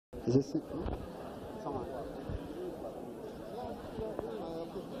Is this it? It's on.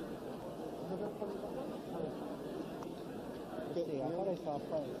 Okay, I thought I saw a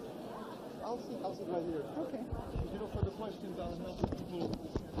place. I'll sit right here. Okay. For the questions, I'll help people.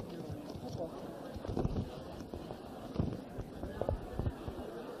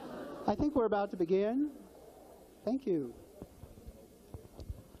 I think we're about to begin. Thank you.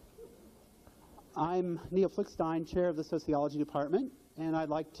 I'm Neil Flickstein, Chair of the Sociology Department, and I'd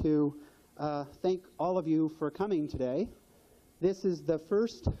like to thank all of you for coming today. This is the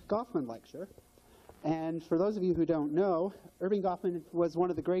first Goffman lecture, and for those of you who don't know, Erving Goffman was one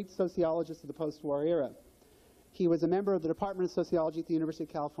of the great sociologists of the post-war era. He was a member of the Department of Sociology at the University of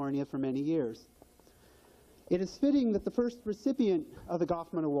California for many years. It is fitting that the first recipient of the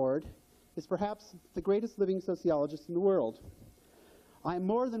Goffman Award is perhaps the greatest living sociologist in the world. I am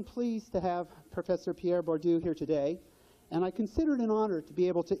more than pleased to have Professor Pierre Bourdieu here today, and I consider it an honor to be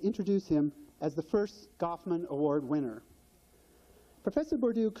able to introduce him as the first Goffman Award winner. Professor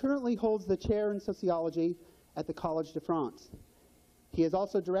Bourdieu currently holds the chair in sociology at the Collège de France. He is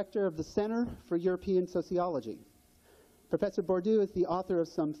also director of the Center for European Sociology. Professor Bourdieu is the author of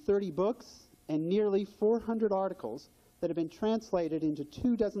some 30 books and nearly 400 articles that have been translated into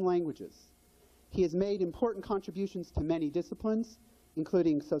 24 languages. He has made important contributions to many disciplines,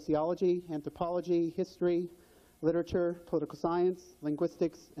 including sociology, anthropology, history, literature, political science,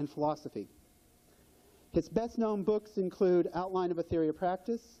 linguistics, and philosophy. His best-known books include Outline of a Theory of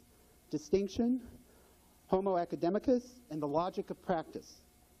Practice, Distinction, Homo Academicus, and The Logic of Practice.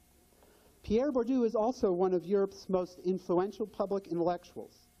 Pierre Bourdieu is also one of Europe's most influential public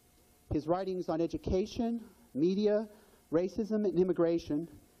intellectuals. His writings on education, media, racism, and immigration,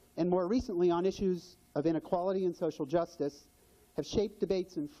 and more recently on issues of inequality and social justice, have shaped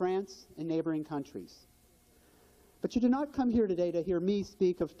debates in France and neighboring countries. But you did not come here today to hear me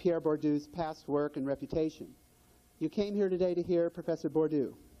speak of Pierre Bourdieu's past work and reputation. You came here today to hear Professor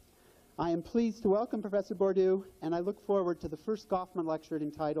Bourdieu. I am pleased to welcome Professor Bourdieu, and I look forward to the first Goffman lecture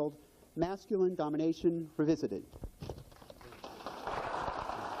entitled Masculine Domination Revisited.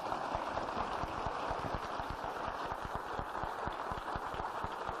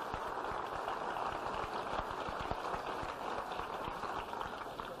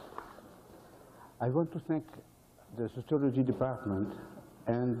 I want to thank the Sociology Department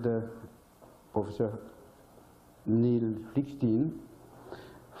and Professor Neil Flickstein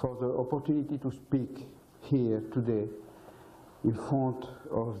for the opportunity to speak here today in front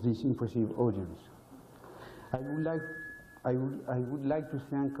of this impressive audience. I would like to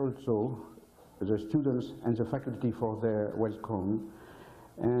thank also the students and the faculty for their welcome,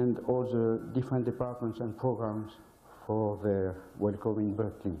 and all the different departments and programs for their welcome in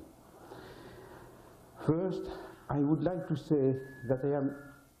Berkeley. First, I would like to say that I am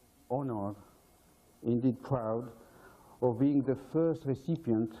honored, indeed proud, of being the first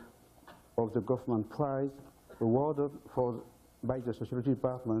recipient of the Goffman Prize awarded by the Sociology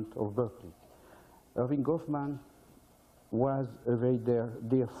Department of Berkeley. Erving Goffman was a very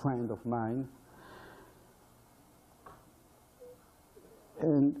dear friend of mine,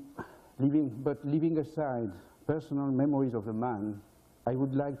 and leaving aside personal memories of the man, I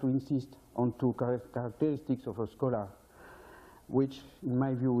would like to insist on two characteristics of a scholar which, in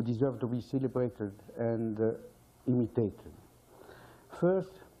my view, deserve to be celebrated and imitated.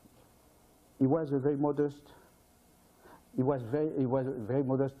 First, he was a very modest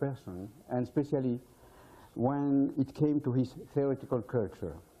person, and especially when it came to his theoretical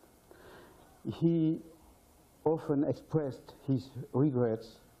culture. He often expressed his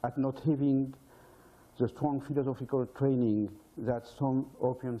regrets at not having the strong philosophical training that some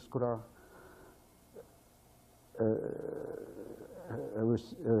European scholars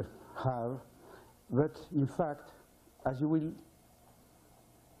have, but in fact, as you will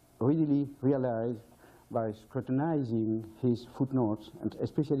readily realize by scrutinizing his footnotes, and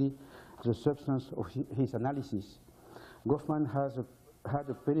especially the substance of his analysis, Goffman had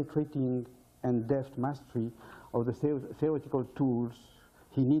a penetrating and deft mastery of the theoretical tools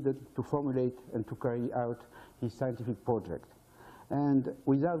he needed to formulate and to carry out his scientific project. And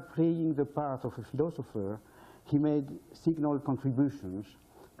without playing the part of a philosopher, he made signal contributions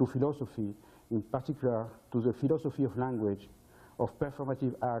to philosophy, in particular to the philosophy of language, of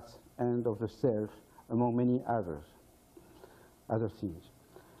performative acts, and of the self, among many other things.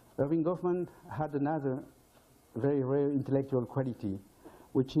 Erving Goffman had another very rare intellectual quality,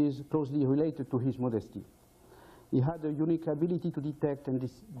 which is closely related to his modesty. He had a unique ability to detect and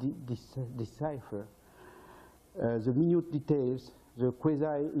decipher the minute details, the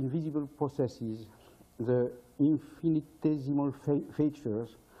quasi-invisible processes, the infinitesimal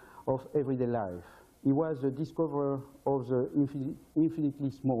features of everyday life. He was the discoverer of the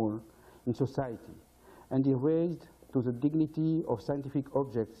infinitely small in society, and he raised to the dignity of scientific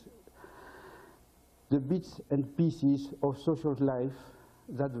objects the bits and pieces of social life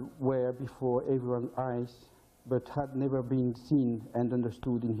that were before everyone's eyes, but had never been seen and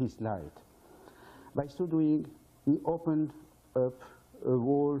understood in his light. By so doing, he opened up a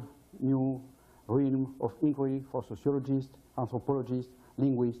whole new realm of inquiry for sociologists, anthropologists,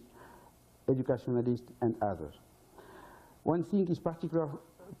 linguists, educationalists, and others. One thing is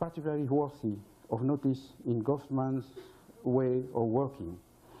particularly worthy of notice in Goffman's way of working.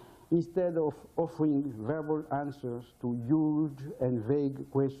 Instead of offering verbal answers to huge and vague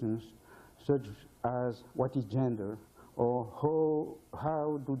questions such as what is gender, or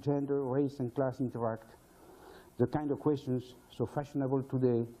how do gender, race, and class interact, the kind of questions so fashionable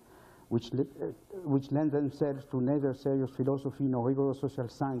today which lend themselves to neither serious philosophy nor rigorous social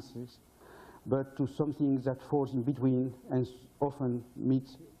sciences, but to something that falls in between and often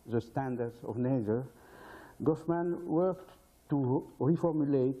meets the standards of neither, Goffman worked to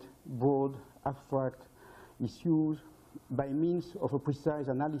reformulate broad, abstract issues by means of a precise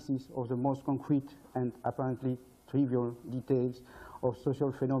analysis of the most concrete and apparently trivial details of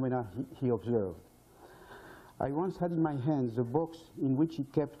social phenomena he observed. I once had in my hands the box in which he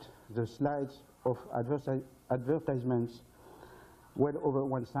kept the slides of advertisements, well over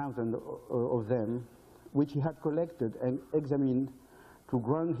 1,000 of them, which he had collected and examined to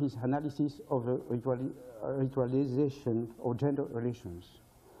ground his analysis of the ritualization of gender relations.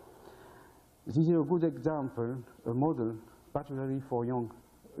 This is a good example, a model, particularly for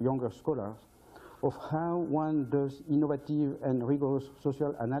younger scholars, of how one does innovative and rigorous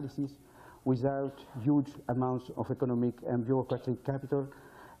social analysis without huge amounts of economic and bureaucratic capital,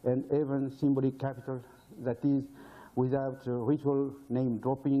 and even symbolic capital, that is, without the ritual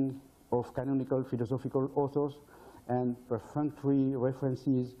name-dropping of canonical philosophical authors and perfunctory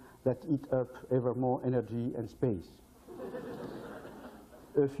references that eat up ever more energy and space.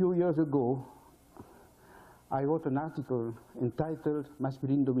 A few years ago, I wrote an article entitled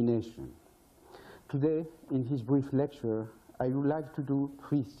Masculine Domination. Today, in his brief lecture, I would like to do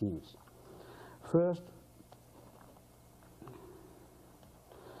three things. First,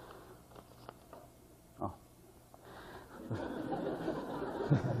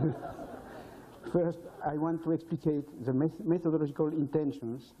 First, I want to explicate the methodological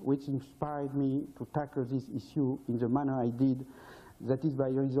intentions which inspired me to tackle this issue in the manner I did, that is by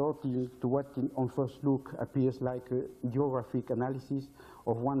resorting to what on first look appears like a geographic analysis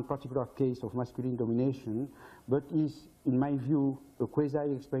of one particular case of masculine domination, but is, in my view, a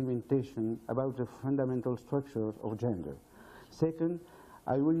quasi-experimentation about the fundamental structures of gender. Second,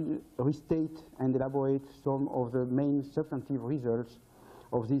 I will restate and elaborate some of the main substantive results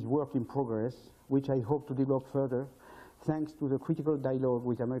of this work in progress, which I hope to develop further, thanks to the critical dialogue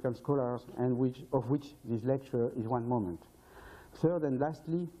with American scholars, and of which this lecture is one moment. Third and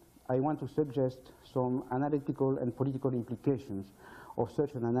lastly, I want to suggest some analytical and political implications of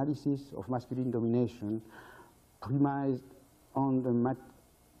such an analysis of masculine domination premised on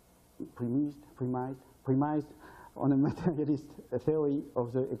a materialist theory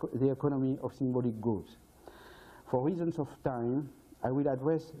of the economy of symbolic goods. For reasons of time, I will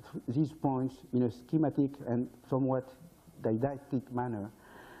address these points in a schematic and somewhat didactic manner,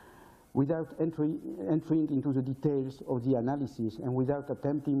 without entering into the details of the analysis and without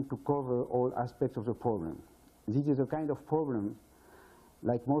attempting to cover all aspects of the problem. This is a kind of problem,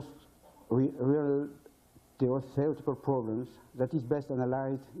 like most real theoretical problems, that is best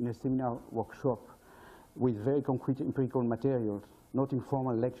analyzed in a seminar workshop with very concrete empirical materials, not in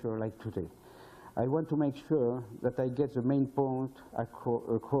formal lecture like today. I want to make sure that I get the main point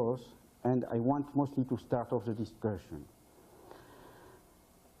across, and I want mostly to start off the discussion.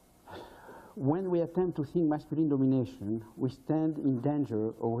 When we attempt to think masculine domination, we stand in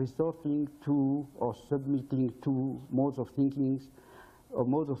danger of resorting to or submitting to modes of thinking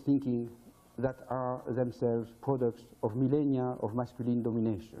that are themselves products of millennia of masculine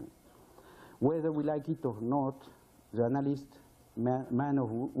domination. Whether we like it or not, the analyst, man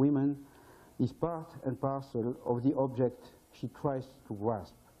or woman, is part and parcel of the object she tries to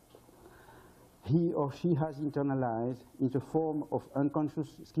grasp. He or she has internalized, in the form of unconscious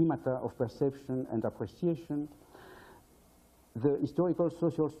schemata of perception and appreciation, the historical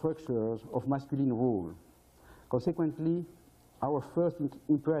social structures of masculine rule. Consequently, our first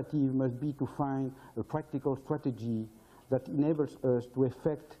imperative must be to find a practical strategy that enables us to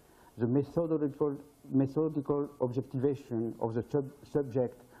effect the methodological objectivation of the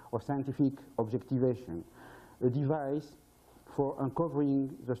subject or scientific objectivation, a device for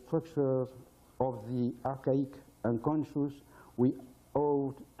uncovering the structures of the archaic unconscious we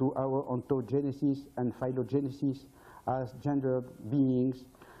owe to our ontogenesis and phylogenesis as gendered beings,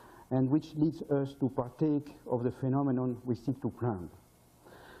 and which leads us to partake of the phenomenon we seek to plant.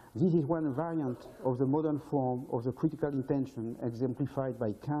 This is one variant of the modern form of the critical intention exemplified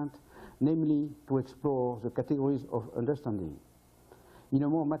by Kant, namely to explore the categories of understanding. In a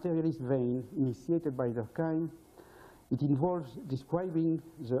more materialist vein, initiated by Durkheim, it involves describing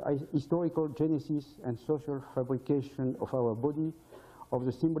the historical genesis and social fabrication of our body, of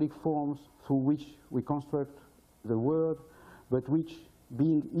the symbolic forms through which we construct the world, but which,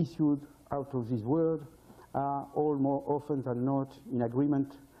 being issued out of this world, are all more often than not in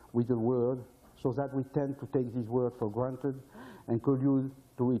agreement with the word, so that we tend to take this word for granted and collude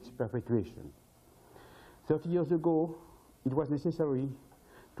to its perpetuation. 30 years ago, it was necessary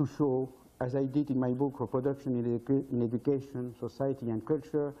to show, as I did in my book Reproduction in Education, Society and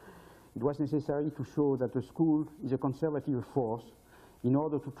Culture, it was necessary to show that the school is a conservative force in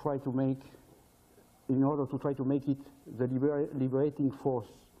order to try to make it the liberating force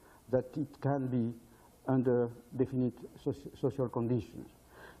that it can be under definite social conditions.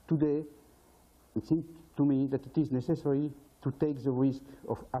 Today, it seems to me that it is necessary to take the risk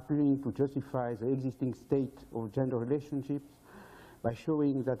of appearing to justify the existing state of gender relationships by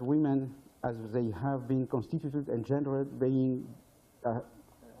showing that women, as they have been constituted and gendered being, as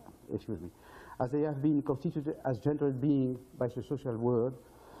they have been constituted as gendered beings by the social world,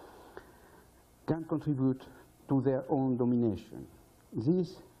 can contribute to their own domination.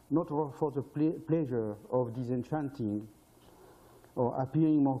 This, not for the pleasure of disenchanting or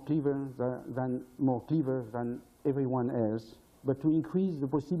appearing more clever than everyone else, but to increase the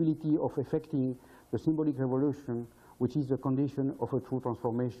possibility of effecting the symbolic revolution, which is the condition of a true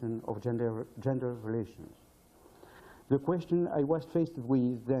transformation of gender relations. The question I was faced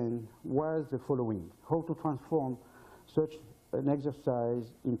with then was the following: how to transform such an exercise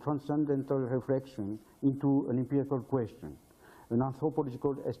in transcendental reflection into an empirical question, an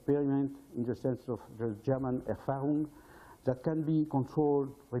anthropological experiment in the sense of the German Erfahrung, that can be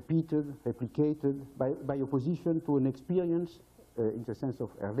controlled, repeated, replicated by opposition to an experience, in the sense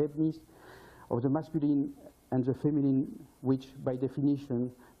of Erlebnis, of the masculine and the feminine, which by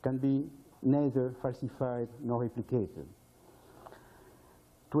definition can be neither falsified nor replicated.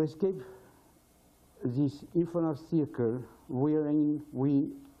 To escape this infernal circle wherein we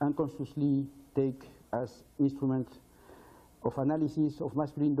unconsciously take as instrument of analysis of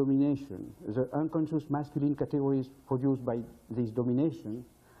masculine domination the unconscious masculine categories produced by this domination,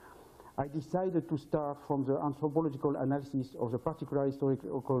 I decided to start from the anthropological analysis of the particular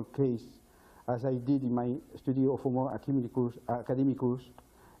historical case, as I did in my study of Homo academicus,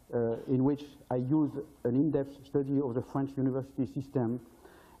 in which I used an in-depth study of the French university system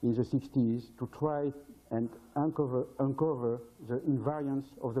in the 60s to try and uncover the invariance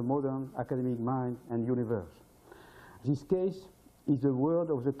of the modern academic mind and universe. This case is the world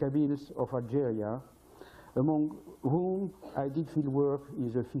of the Kabyles of Algeria, among whom I did field work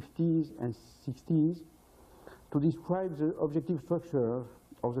in the 50s and 60s to describe the objective structure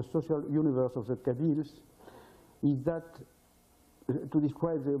of the social universe of the Kabyles. To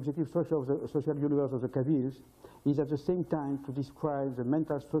describe the objective structure of the social universe of the Kabyles is at the same time to describe the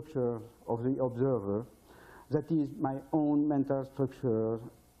mental structure of the observer, that is my own mental structure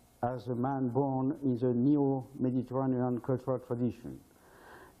as a man born in the neo-Mediterranean cultural tradition.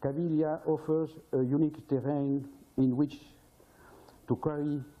 Kabylia offers a unique terrain in which to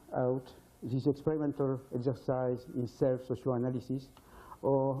carry out this experimental exercise in self-socioanalysis,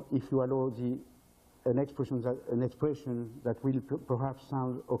 or if you allow an expression that will perhaps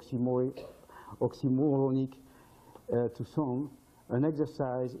sound oxymoronic to some, an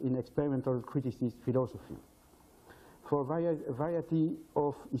exercise in experimental criticist philosophy. For a variety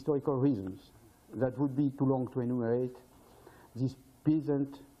of historical reasons that would be too long to enumerate, this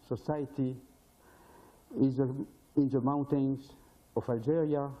peasant society in the mountains of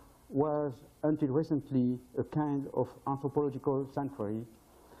Algeria was until recently a kind of anthropological sanctuary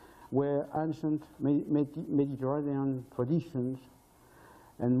where ancient Mediterranean traditions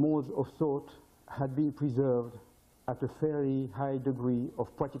and modes of thought had been preserved at a fairly high degree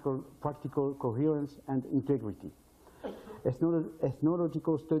of practical coherence and integrity.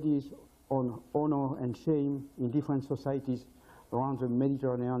 Ethnological studies on honor and shame in different societies around the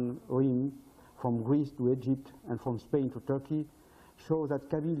Mediterranean rim, from Greece to Egypt and from Spain to Turkey, show that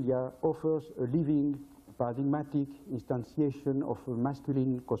Kabylia offers a living, paradigmatic instantiation of a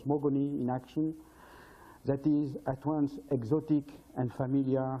masculine cosmogony in action that is at once exotic and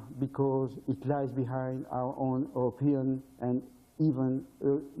familiar because it lies behind our own European and even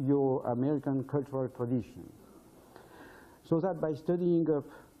Euro-American cultural tradition. So that by studying up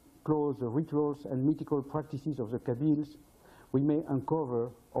close the rituals and mythical practices of the Kabyles, we may uncover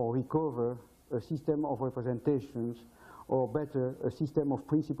or recover a system of representations, or better, a system of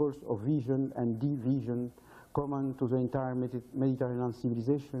principles of vision and division common to the entire Mediterranean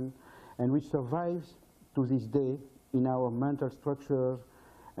civilization, and which survives to this day in our mental structures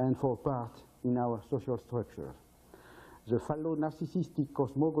and for part in our social structures. The phallo-narcissistic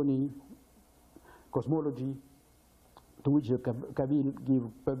cosmology to which the Kabyle give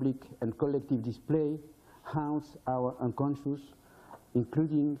public and collective display haunts our unconscious,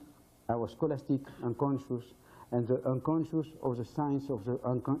 including our scholastic unconscious and the unconscious of the science of the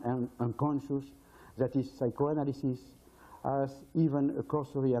unconscious, that is psychoanalysis, as even a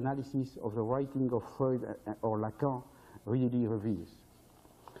cursory analysis of the writing of Freud or Lacan really reveals.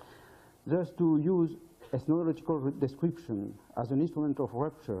 Thus, to use ethnological description as an instrument of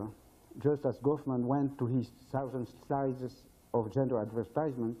rupture, just as Goffman went to his 1,000 slides of gender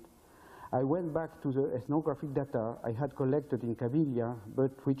advertisement, I went back to the ethnographic data I had collected in Kabylia,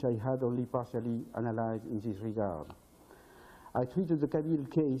 but which I had only partially analyzed in this regard. I treated the Kabyle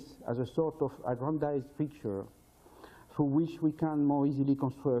case as a sort of aggrandized picture through which we can more easily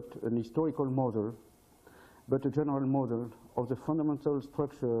construct an historical model, but a general model of the fundamental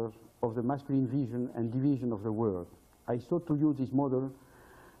structure of the masculine vision and division of the world. I sought to use this model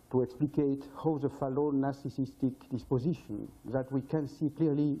to explicate how the phallo-narcissistic disposition that we can see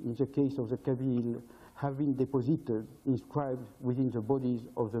clearly in the case of the Kabyle have been deposited, inscribed within the bodies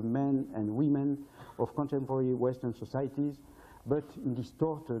of the men and women of contemporary Western societies, but in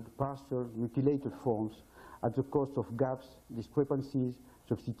distorted, partial, mutilated forms at the cost of gaps, discrepancies,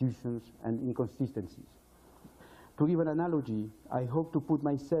 substitutions, and inconsistencies. To give an analogy, I hope to put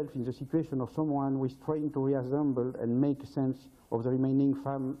myself in the situation of someone who is trying to reassemble and make sense of the remaining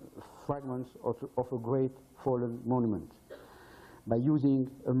fragments of a great fallen monument by using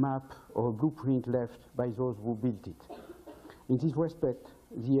a map or a blueprint left by those who built it. In this respect,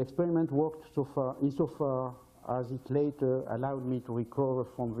 the experiment worked insofar as it later allowed me to recover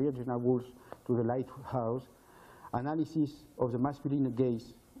from Virginia Woolf to the lighthouse analysis of the masculine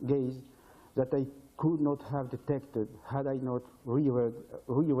gaze that I could not have detected had I not reread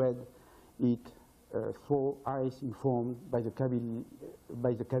it through eyes informed by the Kabyle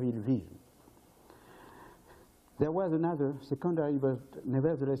vision. There was another secondary but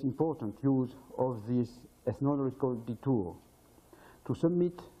nevertheless important use of this ethnological detour to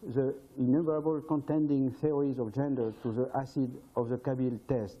submit the innumerable contending theories of gender to the acid of the Kabyle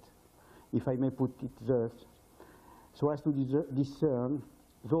test, if I may put it thus, so as to discern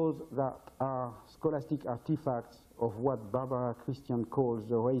those that are scholastic artifacts of what Barbara Christian calls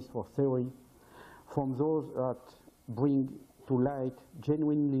the race for theory, from those that bring to light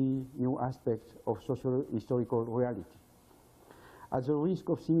genuinely new aspects of social historical reality. At the risk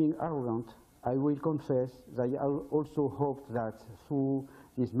of seeming arrogant, I will confess that I also hoped that through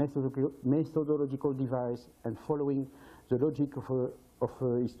this methodological device and following the logic of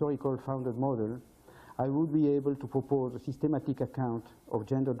a historical founded model, I would be able to propose a systematic account of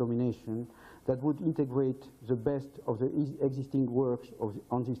gender domination that would integrate the best of the existing works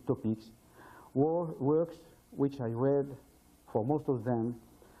on these topics, works which I read, for most of them,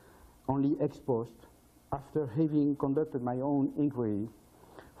 only ex post, after having conducted my own inquiry,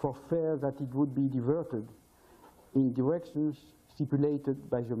 for fear that it would be diverted in directions stipulated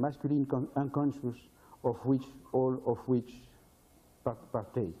by the masculine unconscious of which all of which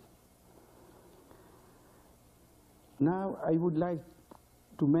partake. Now I would like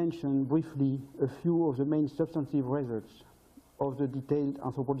to mention briefly a few of the main substantive results of the detailed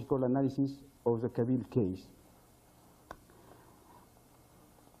anthropological analysis of the Kabyle case.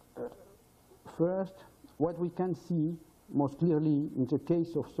 First, what we can see most clearly in the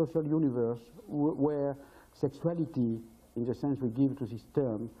case of social universe where sexuality, in the sense we give to this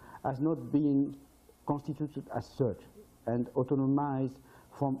term, has not been constituted as such and autonomized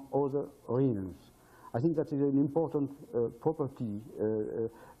from other realms. I think that is an important property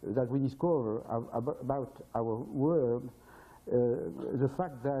that we discover about our world, the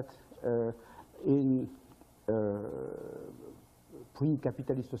fact that in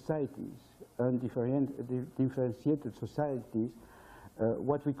pre-capitalist societies, undifferentiated societies,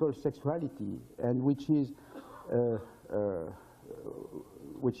 what we call sexuality, and which is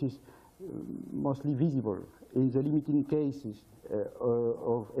mostly visible in the limiting cases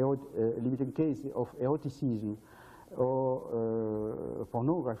of eroticism or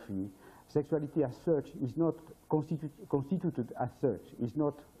pornography, sexuality as such is not constituted as such, is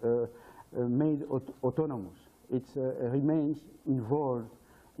not made autonomous. It remains involved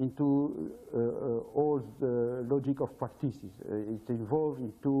into all the logic of practices. It's involved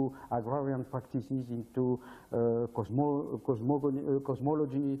into agrarian practices, into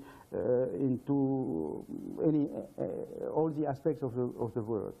cosmology, into all the aspects of the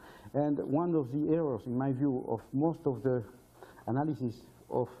world. And one of the errors, in my view, of most of the analysis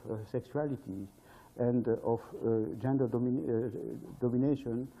of sexuality and of gender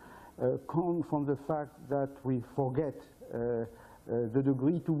domination come from the fact that we forget the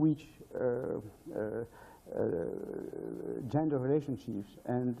degree to which gender relationships,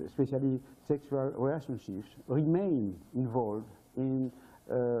 and especially sexual relationships, remain involved in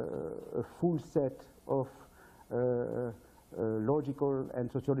a full set of logical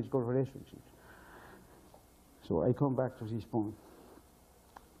and sociological relationships. So I come back to this point.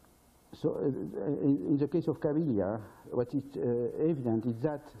 So in the case of Kabylia, what is evident is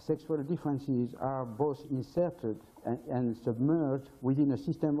that sexual differences are both inserted and submerged within a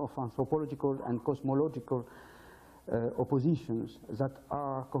system of anthropological and cosmological oppositions that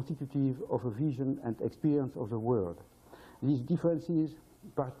are constitutive of a vision and experience of the world. These differences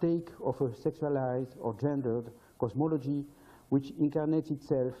partake of a sexualized or gendered cosmology which incarnates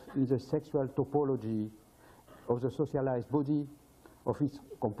itself in the sexual topology of the socialized body, of its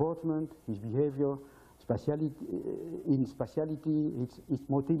comportment, its behavior, spatiality, its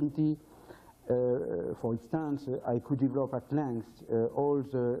motility. For instance, I could develop at length all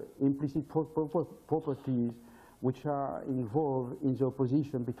the implicit properties which are involved in the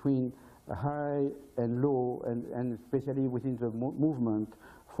opposition between high and low, and especially within the movement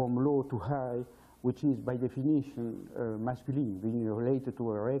from low to high, which is by definition masculine, being related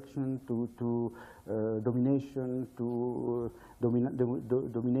to erection, to domination, to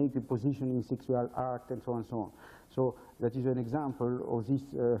dominated position in sexual act, and so on and so on. So that is an example of this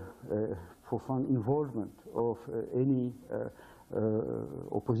profound involvement of any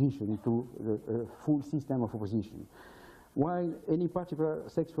opposition to the full system of opposition. While any particular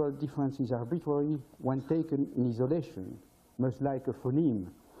sexual difference is arbitrary when taken in isolation, much like a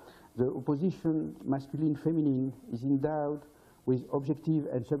phoneme, the opposition masculine-feminine is endowed with objective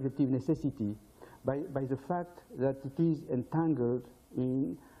and subjective necessity by the fact that it is entangled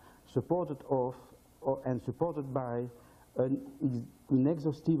in, supported of, and supported by an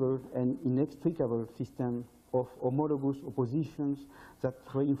inexhaustible and inextricable system of homologous oppositions that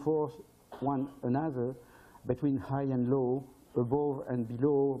reinforce one another between high and low, above and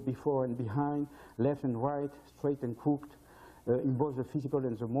below, before and behind, left and right, straight and crooked, in both the physical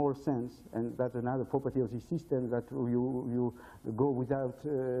and the moral sense. And that's another property of this system, that you go without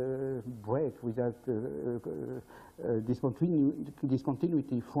break, without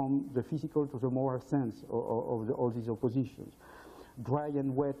discontinuity from the physical to the moral sense of all these oppositions. Dry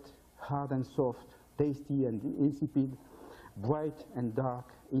and wet, hard and soft, tasty and insipid, bright and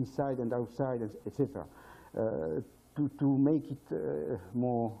dark, inside and outside, etc. To make it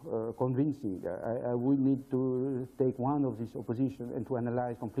more convincing, I would need to take one of these oppositions and to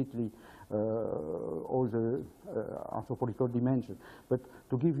analyze completely all the anthropological dimensions. But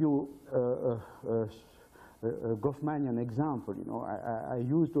to give you a Goffmanian example, you know, I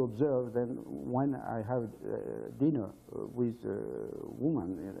used to observe that when I have dinner with a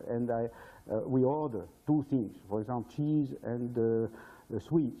woman, and we order two things, for example, cheese and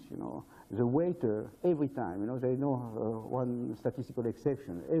sweets, you know. The waiter, every time, you know, there is no one statistical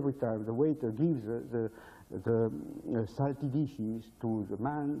exception, every time the waiter gives the salty dishes to the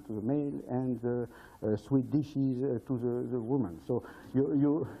man, to the male, and the sweet dishes to the woman. So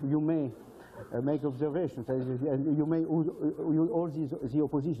you may make observations, and you may all the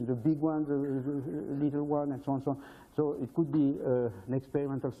opposition, the big one, the little one, and so on and so on. So it could be an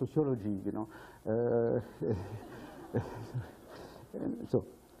experimental sociology, you know. So.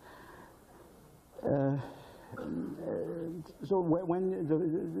 So when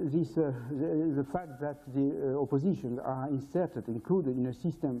the fact that the oppositions are inserted, included in a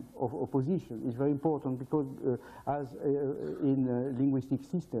system of opposition is very important, because as in a linguistic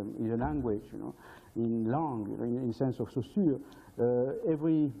system, in a language, you know, in langue, in sense of saussure,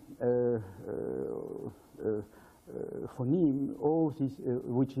 every phoneme, all this,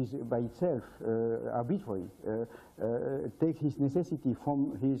 which is by itself arbitrary, takes his necessity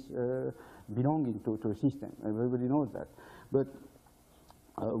from his belonging to a system. Everybody knows that. But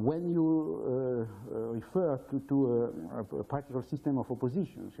when you refer to a practical system of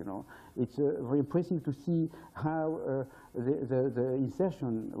oppositions, you know, it's very impressive to see how the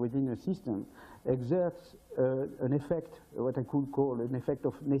insertion within a system exerts an effect, what I could call an effect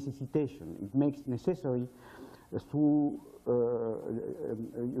of necessitation. It makes necessary through,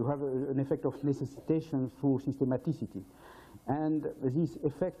 you have an effect of necessitation through systematicity. And this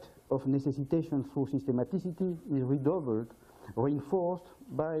effect of necessitation through systematicity is redoubled, reinforced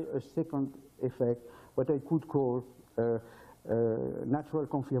by a second effect, what I could call natural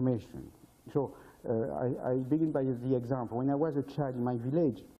confirmation. So I begin by the example. When I was a child in my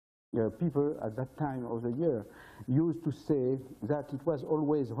village, people at that time of the year used to say that it was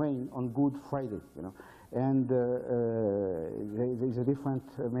always rain on Good Friday, you know. And there is a different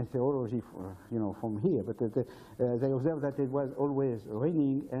methodology, you know, from here. But they observed that it was always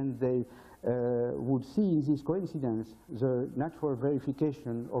raining, and they would see in this coincidence the natural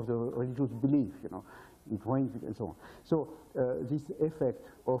verification of the religious belief, you know. It rains and so on. So this effect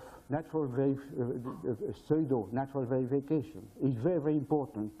of natural pseudo-natural verification is very, very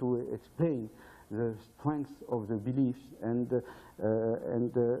important to explain the strength of the beliefs, and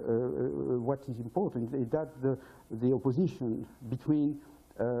what is important is that the opposition between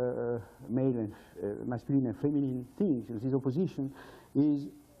male and masculine and feminine things, this opposition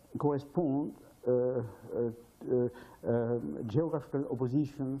corresponds geographical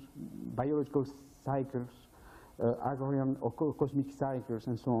oppositions, biological cycles, agrarian or cosmic cycles,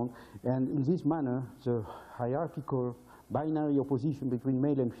 and so on. And in this manner, the hierarchical binary opposition between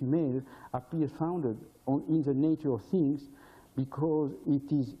male and female appears founded in the nature of things, because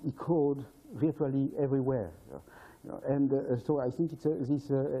it is echoed virtually everywhere. And so I think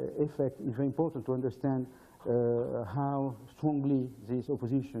this effect is very important to understand how strongly this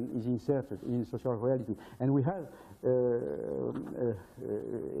opposition is inserted in social reality. And we have the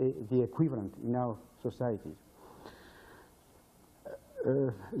equivalent in our societies.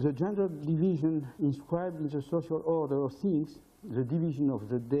 The gender division inscribed in the social order of things, the division of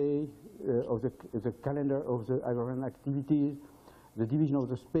the day, of the calendar of the agrarian activities, the division of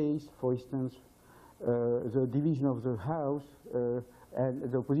the space, for instance, the division of the house, and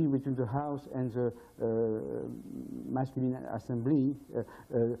the opposition between the house and the masculine assembly,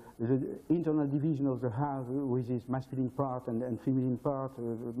 the internal division of the house with its masculine part and feminine part,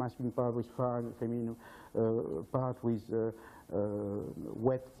 masculine part with fire, feminine part with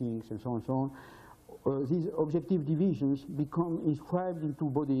wet things, and so on and so on. These objective divisions become inscribed into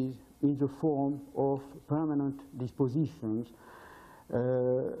bodies in the form of permanent dispositions,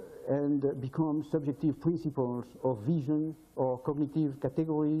 and become subjective principles of vision or cognitive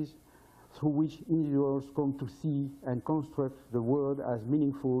categories through which individuals come to see and construct the world as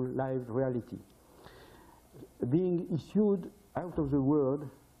meaningful, lived reality. Being issued out of the world,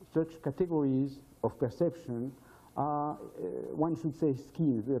 such categories of perception are, one should say,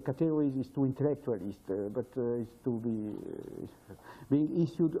 schemes. The categories is too intellectualist, but it's to be being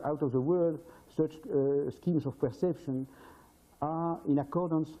issued out of the world. Such schemes of perception are in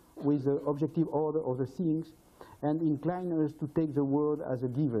accordance with the objective order of the things, and incline us to take the world as a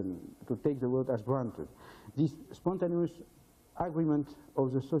given, to take the world as granted. This spontaneous agreement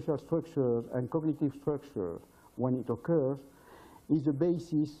of the social structures and cognitive structures, when it occurs, is the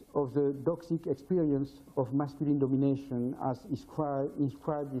basis of the doxic experience of masculine domination as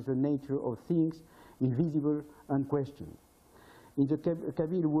inscribed in the nature of things, invisible, unquestioned. In the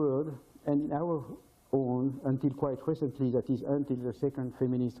Kabyle world, and in our own, until quite recently, that is, until the second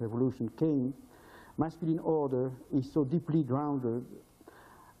feminist revolution came, masculine order is so deeply grounded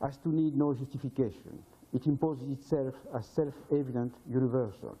as to need no justification. It imposes itself as self-evident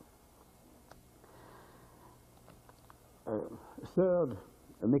universal. Third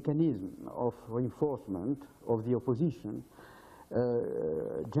mechanism of reinforcement of the opposition,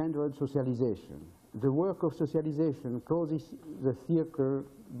 gendered socialization. The work of socialization closes the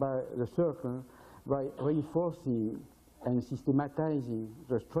circle by reinforcing and systematizing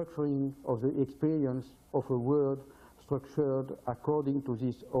the structuring of the experience of a world structured according to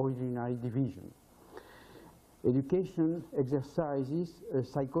this original division. Education exercises a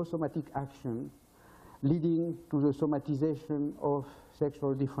psychosomatic action leading to the somatization of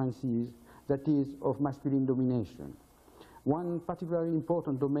sexual differences, that is, of masculine domination. One particularly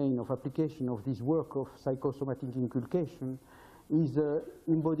important domain of application of this work of psychosomatic inculcation is the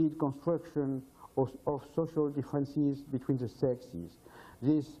embodied construction of social differences between the sexes.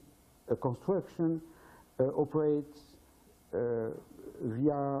 This construction operates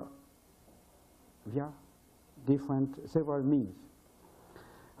via several means.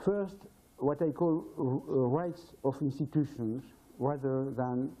 First, what I call rights of institutions, rather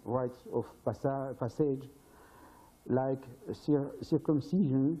than rites of passage, like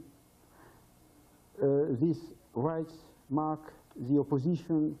circumcision. These rites mark the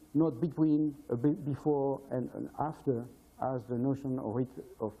opposition not between before and after, as the notion of rite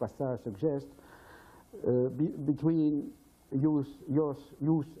of passage suggests, between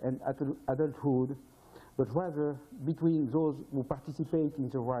youth and adulthood, but rather between those who participate in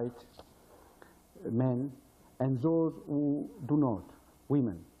the rite, men, and those who do not,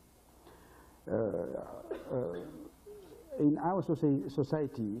 women. In our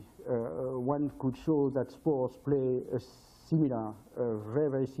society, one could show that sports play a similar,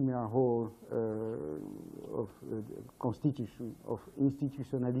 very similar role of constitution, of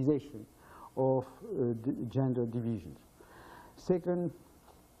institutionalization of gender divisions. Second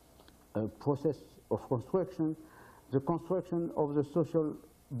process of construction, the construction of the social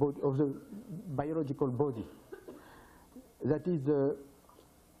body, of the biological body. That is the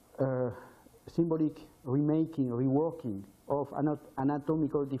symbolic remaking, reworking of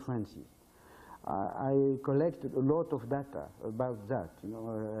anatomical differences. I collected a lot of data about that. You know,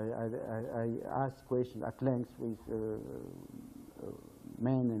 I asked questions at length with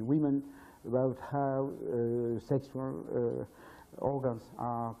men and women about how sexual organs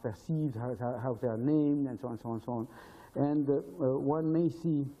are perceived, how they are named, and so on, so on, so on. And one may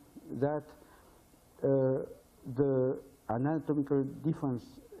see that the anatomical difference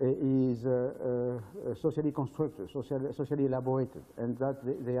is socially constructed, socially elaborated, and that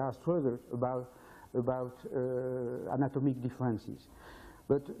they are struggles about anatomic differences.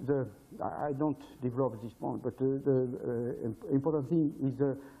 But I don't develop this point, but the important thing is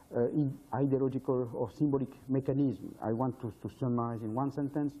the ideological or symbolic mechanism. I want to summarize in one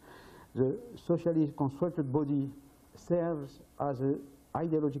sentence. The socially constructed body serves as an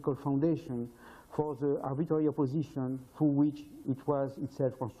ideological foundation for the arbitrary opposition through which it was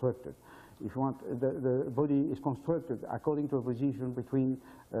itself constructed. If you want, the body is constructed according to a position between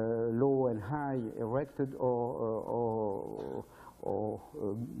low and high, erected or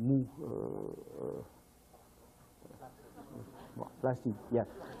plastic, yeah.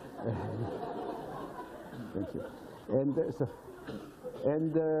 Thank you.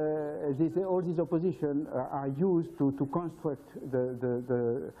 And all these oppositions are used to construct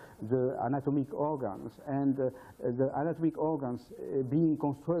the anatomic organs, and the anatomic organs being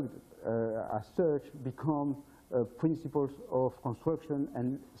constructed as such become principles of construction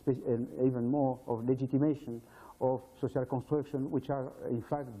and even more of legitimation of social construction, which are in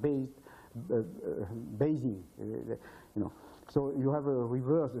fact basing, you know. So you have a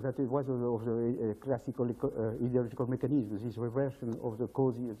reverse, that it was of the classical ideological mechanisms. This reversion of the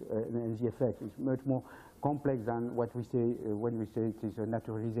causes and the effect is much more complex than what we say when we say it is a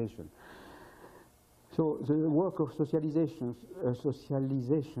naturalization. So the work of socialization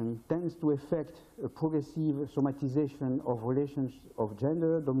tends to effect a progressive somatization of relations of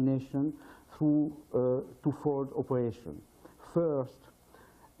gender domination through twofold operation. First,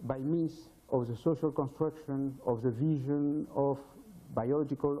 by means of the social construction of the vision of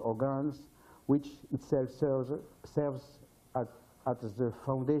biological organs, which itself serves at the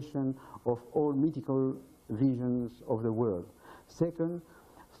foundation of all mythical visions of the world. Second,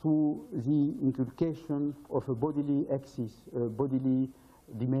 through the inculcation of a bodily axis, a bodily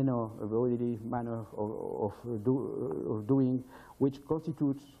demeanor, a bodily manner of doing, which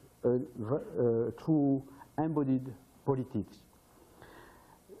constitutes a true embodied politics.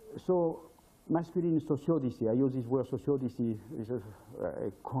 So, masculine sociodicy, I use this word sociodicy,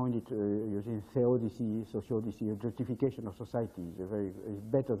 I coined it using theodicy, sociodicy, a justification of society. Is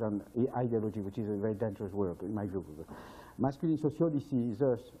better than ideology, which is a very dangerous word in my view. Masculine sociodicy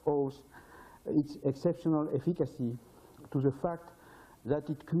thus owes its exceptional efficacy to the fact that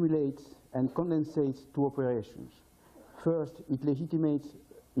it cumulates and condensates two operations. First, it legitimates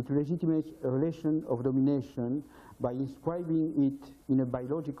a relation of domination by inscribing it in a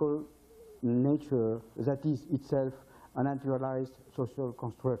biological nature that is itself a naturalized social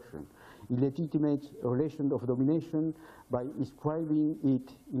construction. It legitimates a relation of domination by inscribing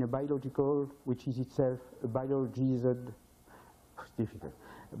it in a biological, which is itself a biologized, difficult,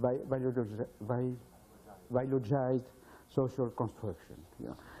 biologized social construction.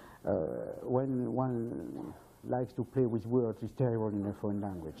 Yeah. When one likes to play with words, it's terrible in a foreign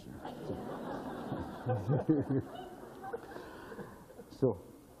language. So,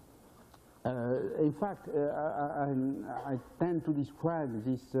 in fact, I tend to describe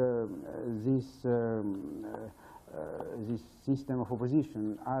this this system of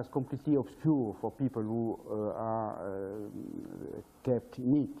opposition as completely obscure for people who are kept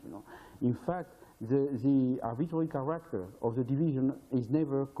in it. You know. In fact, the arbitrary character of the division is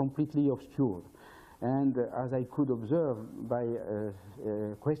never completely obscured. And as I could observe by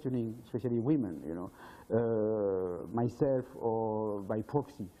questioning, especially women, you know, myself or by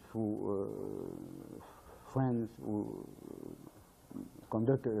proxy through friends who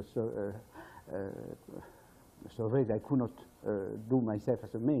conduct surveys I could not do myself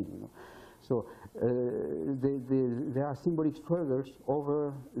as a male, you know. So there are symbolic struggles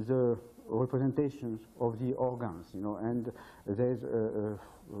over the representations of the organs, you know, and there's a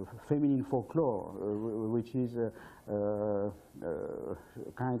feminine folklore, which is a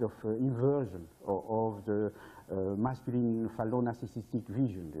kind of inversion of the masculine phallo-narcissistic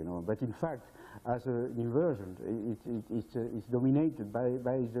vision, you know. But in fact, as an inversion, it's dominated by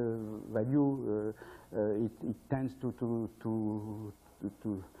the value it tends to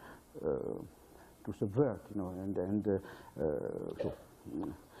subvert, you know, and so,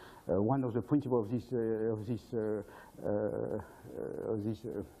 one of the principles of this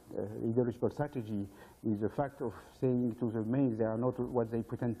ideological strategy is the fact of saying to the males they are not what they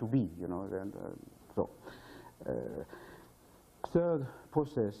pretend to be, you know. And so, third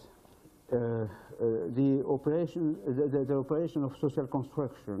process, the operation of social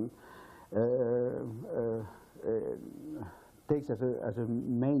construction takes as a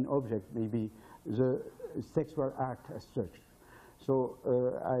main object maybe the sexual act as such. So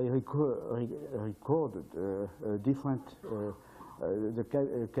I recorded different, the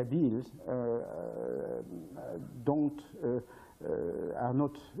Kabyles don't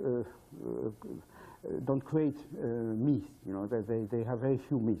create myths, you know, they have very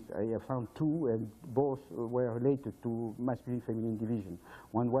few myths. I have found two, and both were related to masculine feminine division.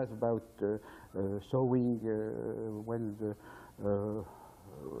 One was about sowing when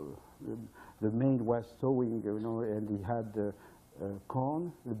the male was sowing, you know, and he had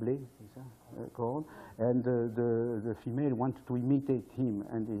corn, the blé, corn, and the female wanted to imitate him,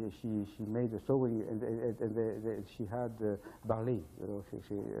 and she made a sewing, and she had barley.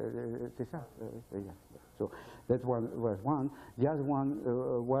 C'est ça. Yeah. So that one was one. The other one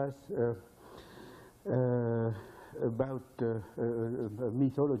was about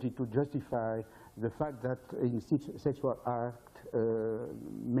mythology to justify the fact that in sexual act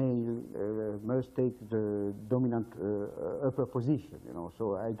male must take the dominant upper position, you know.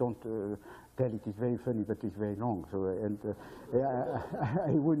 So I don't tell it is very funny, but it's very long. So and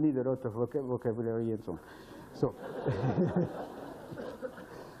I would need a lot of vocabulary and so on. So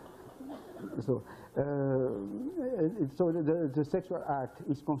so the sexual act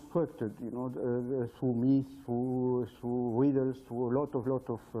is constructed, you know, through myths, through riddles, through a lot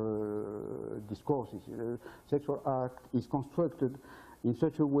of discourses. Sexual act is constructed in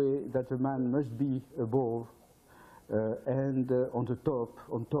such a way that a man must be above and on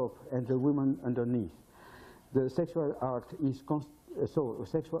top, and the woman underneath. The sexual act is so a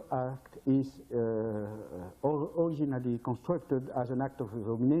sexual act is originally constructed as an act of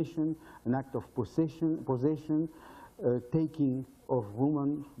domination, an act of possession, taking of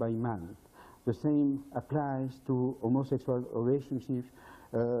woman by man. The same applies to homosexual relationships,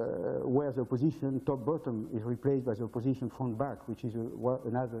 where the opposition top-bottom is replaced by the opposition front-back, which is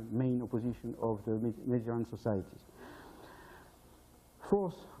another main opposition of the Mediterranean societies.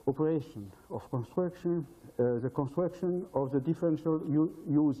 Fourth operation of construction, the construction of the differential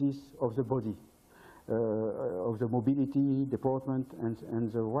uses of the body, of the mobility, deportment,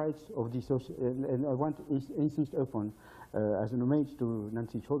 and the rights of dissociation. And I want to insist upon, as an homage to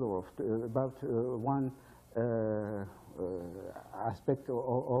Nancy Chodorov, about one aspect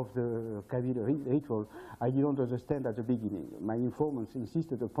of the Kabyle ritual I didn't understand at the beginning. My informants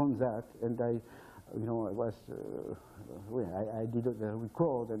insisted upon that, and I was, I did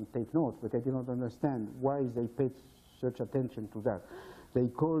record and take notes, but I did not understand why they paid such attention to that. They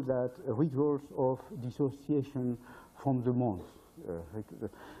call that rituals of dissociation from the monde.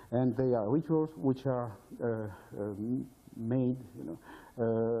 And they are rituals which are made,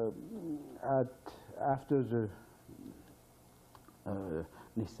 after the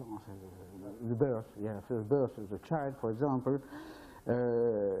naissance, the birth, after the birth of the child, for example.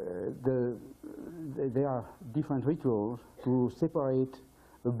 There are different rituals to separate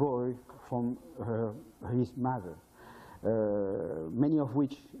a boy from his mother, many of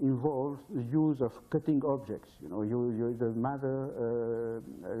which involve the use of cutting objects. The mother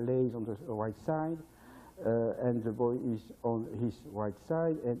lays on the right side, and the boy is on his right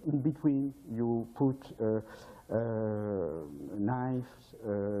side, and in between you put knives,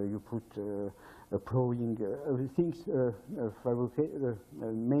 you put plowing, things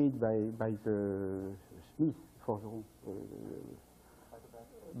made by the Smith for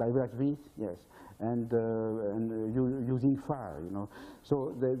by blacksmith, yes, and using fire, you know.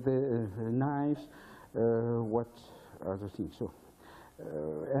 So the knives, what other things? So.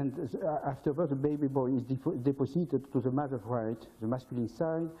 Afterwards, the baby boy is deposited to the mother's right, the masculine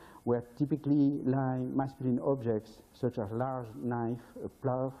side, where typically lie masculine objects such as large knife, a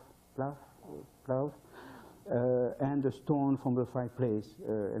plough, and a stone from the fireplace,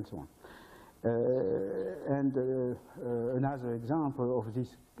 and so on. Another example of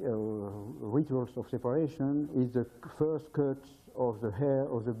these rituals of separation is the first cut of the hair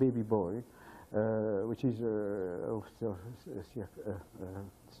of the baby boy, which is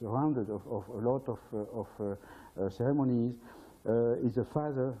surrounded of a lot of ceremonies. Is the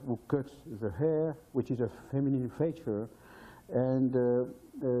father who cuts the hair, which is a feminine feature, and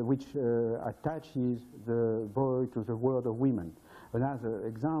which attaches the boy to the world of women. Another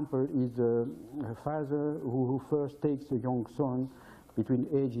example is the father who first takes a young son between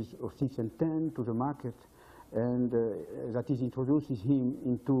ages of 6 and 10 to the market, and that is introduces him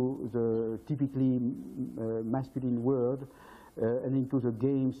into the typically masculine world and into the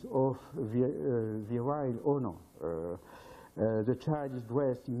games of virile honor. The child is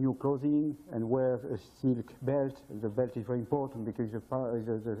dressed in new clothing and wears a silk belt. The belt is very important because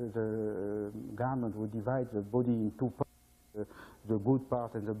the garment will divide the body in two parts, the good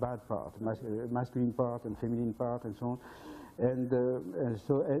part and the bad part, masculine part and feminine part, and so on.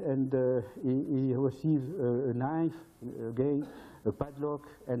 He receives a knife, again, a padlock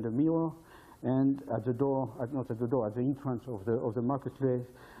and a mirror, and at the door, not at the door, at the entrance of the marketplace,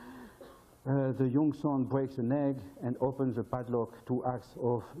 the young son breaks an egg and opens the padlock to acts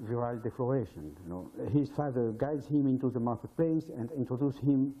of virile defloration. You know. His father guides him into the marketplace and introduces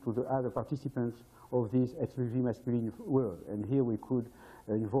him to the other participants of this exclusively masculine world. And here we could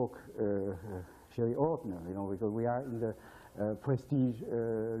invoke Sherry Ortner, you know, because we are in the prestige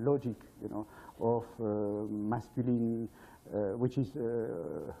logic, you know, of masculine, which is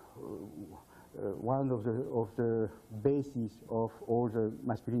one of the bases of all the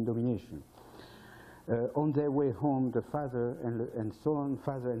masculine domination. On their way home, the father and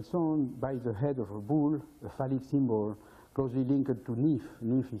son, buy the head of a bull, a phallic symbol closely linked to Nif.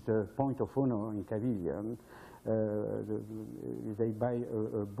 Nif is a point of honor in Kabylie. They buy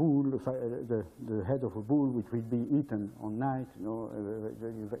a bull, the head of a bull, which will be eaten on night, you know,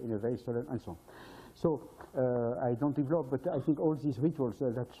 in a very solemn, and so on. So I don't develop, but I think all these rituals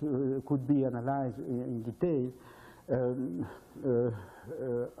that could be analyzed in detail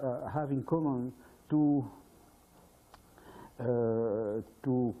have in common to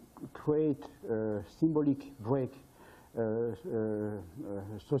create a symbolic break,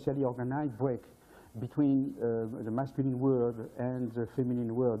 socially organized break between the masculine world and the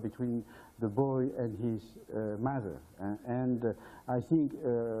feminine world, between the boy and his mother. I think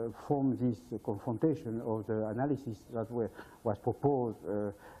from this confrontation of the analysis that was proposed,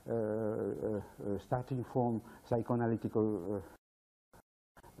 starting from psychoanalytical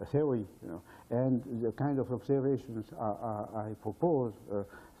theory, you know, and the kind of observations I propose,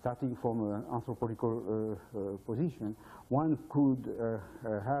 starting from an anthropological position, one could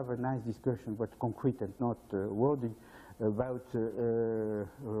have a nice discussion, but concrete and not wordy, about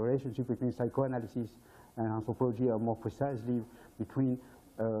relationship between psychoanalysis and anthropology, or more precisely between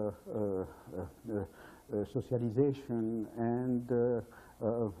socialization and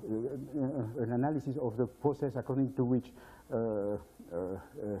an analysis of the process according to which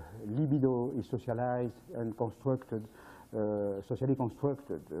libido is socialized and constructed, socially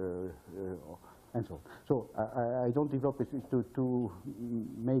constructed, and so on. So I don't develop it to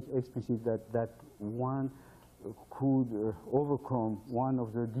make explicit that one could overcome one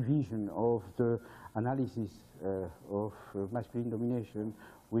of the division of the analysis of masculine domination,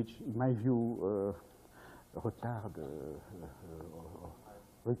 which, in my view, retards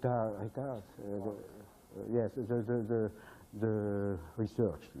the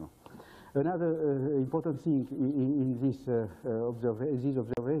research. You know. Another important thing in these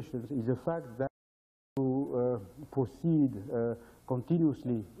observations is the fact that to proceed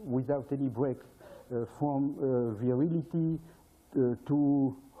continuously without any break from virility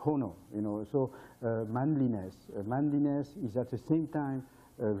to honor, you know. So manliness is at the same time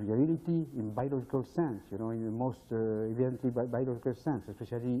virility in biological sense, you know, in the most evidently biological sense,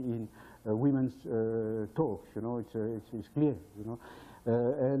 especially in women's talk, you know, it's clear, you know.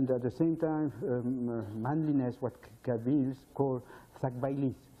 And at the same time, manliness, what Kabyles call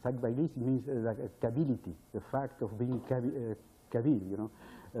sakbaylis. Sakbaylis means like stability, the fact of being Kabyle, you know.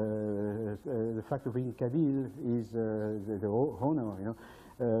 The fact of being Kabyle is the honor, you know.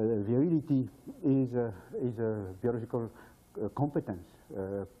 Virility is a biological competence,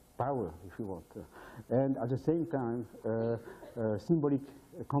 power, if you want, and at the same time, symbolic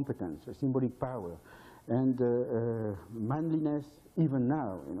competence, symbolic power, and manliness. Even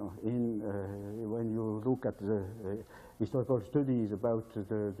now, you know, when you look at the historical studies about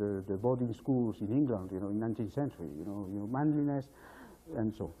the boarding schools in England, you know, in 19th century, you know, manliness,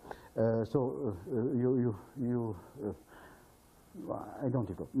 and so. I don't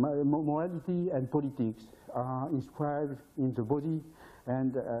know. Morality and politics are inscribed in the body,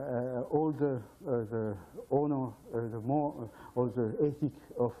 and all the honor, all the ethic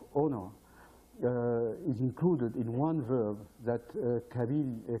of honor is included in one verb that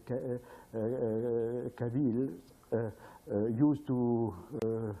Kabyle used to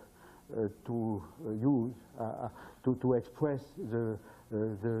use to express the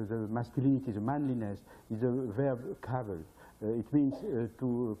masculinity, the manliness, is the verb kabel. It means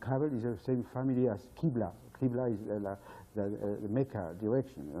kabel is the same family as Qibla. Qibla is the Mecca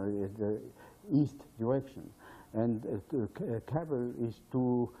direction, the east direction, and kabel is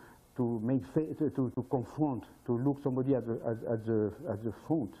to confront, to look somebody at the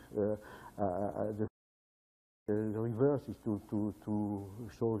front. The reverse is to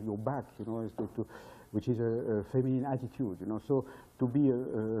show your back, you know, which is a feminine attitude, you know. So to be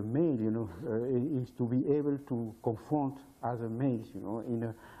a male, you know, is to be able to confront other males, you know, in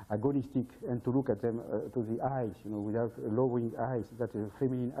a agonistic, and to look at them to the eyes, you know, without lowering eyes. That's a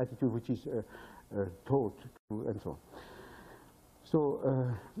feminine attitude which is taught to, and so on. So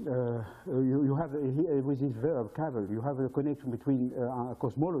you have, with this verb, kabel, you have a connection between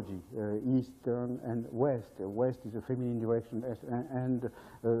cosmology, Eastern and West. West is a feminine direction, and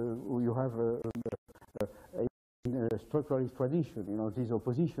you have in structuralist tradition, you know, these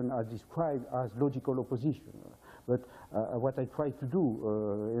oppositions are described as logical opposition. But what I try to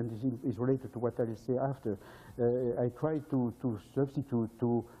do, and this is related to what I will say after, I try to substitute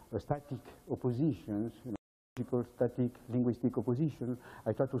to static oppositions, you know, static linguistic opposition.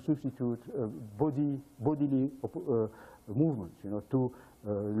 I try to substitute bodily movements, you know, to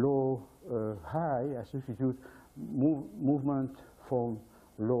low, high. I substitute movement from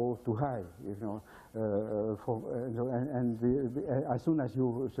low to high, you know, as soon as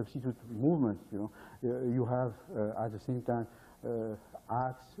you substitute movements, you know, you have at the same time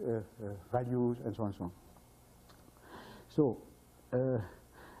acts, values, and so on and so on. So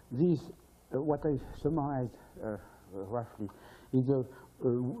this. What I summarized roughly is a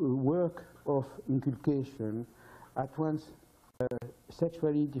work of inculcation at once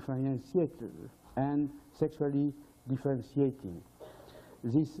sexually differentiated and sexually differentiating.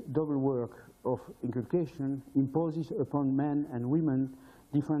 This double work of inculcation imposes upon men and women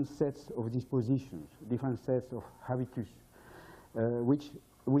different sets of dispositions, different sets of habitus, which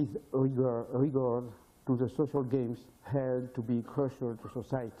with regard to the social games held to be crucial to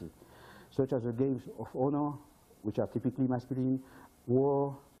society, such as the games of honor, which are typically masculine,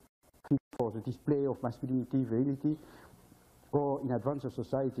 war, for the display of masculinity, virility, or in advance of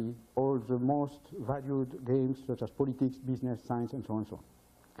society, all the most valued games such as politics, business, science, and so on and so on.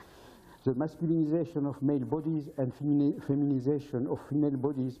 The masculinization of male bodies and feminization of female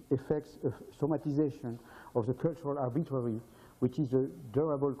bodies affects a somatization of the cultural arbitrary, which is a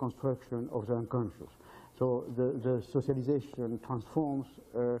durable construction of the unconscious. So the socialization transforms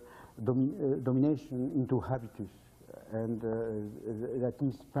domination into habitus, and that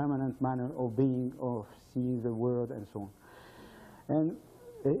is permanent manner of being, of seeing the world, and so on. And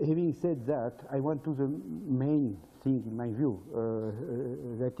having said that, I went to the main thing in my view,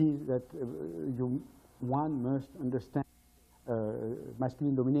 that is that one must understand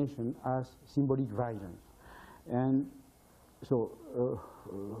masculine domination as symbolic violence. And so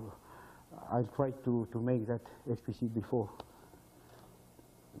I'll try to make that explicit before.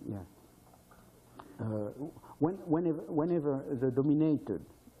 Yeah. Whenever the dominated,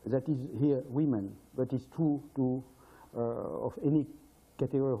 that is here women, but it's true to of any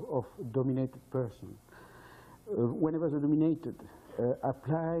category of dominated person, whenever the dominated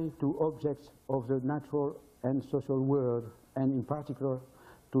apply to objects of the natural and social world, and in particular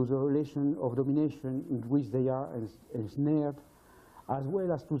to the relation of domination in which they are ensnared, as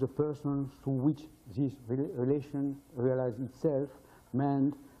well as to the person through which this relation realizes itself,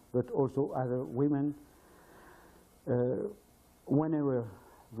 men, but also other women. Whenever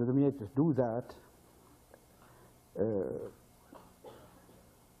the dominators do that,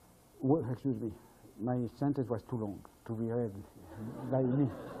 well, excuse me, my sentence was too long to be read by me.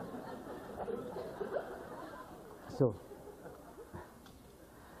 So,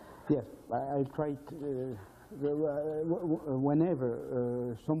 Yes, I tried,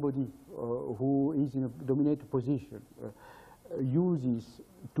 whenever somebody who is in a dominated position uses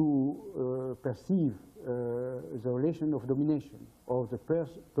to perceive the relation of domination, or the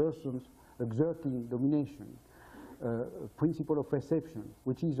persons exerting domination, principle of perception,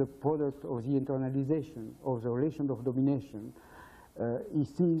 which is a product of the internalization of the relation of domination, he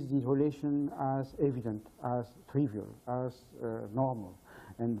sees this relation as evident, as trivial, as normal.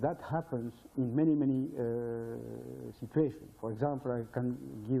 And that happens in many, many situations. For example, I can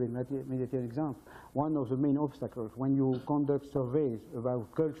give an immediate example. One of the main obstacles when you conduct surveys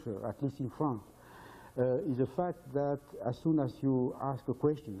about culture, at least in France, is the fact that as soon as you ask a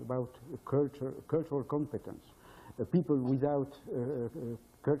question about cultural competence, people without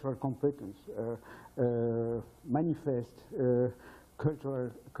cultural competence manifest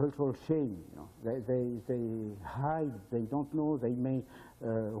cultural shame. You know. They hide, they don't know, they may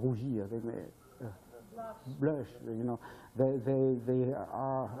rougir, they may blush. You know,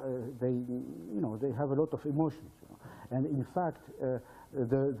 they have a lot of emotions. You know. And in fact,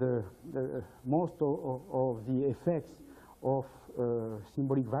 the most of the effects of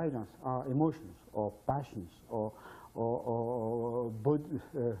symbolic violence are emotions or passions or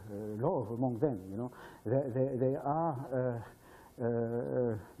love among them. You know, they are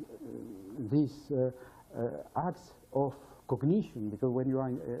these acts of cognition, because when you are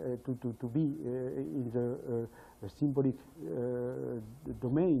to be in the symbolic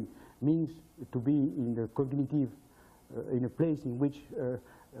domain means to be in the cognitive, in a place in which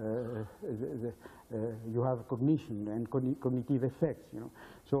you have cognition and cognitive effects. You know,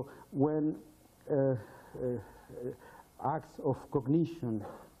 so when acts of cognition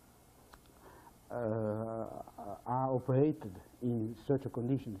are operated in such a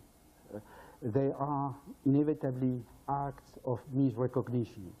condition, they are inevitably acts of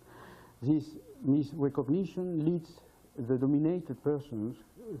misrecognition. This misrecognition leads the dominated persons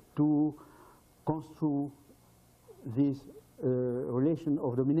to construe this relation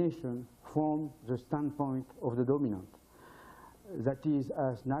of domination from the standpoint of the dominant. That is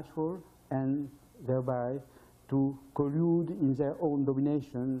as natural, and thereby to collude in their own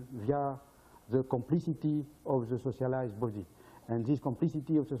domination via the complicity of the socialized body. And this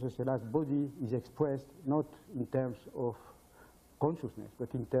complicity of the socialized body is expressed not in terms of consciousness,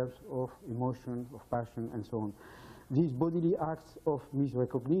 but in terms of emotion, of passion, and so on. These bodily acts of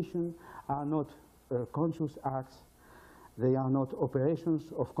misrecognition are not conscious acts. They are not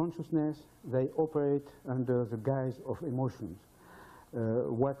operations of consciousness. They operate under the guise of emotions.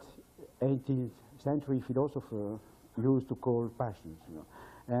 What 18th century philosophers used to call passions. You know.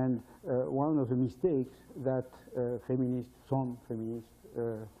 And one of the mistakes that some feminists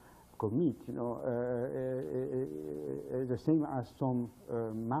commit, you know, the same as some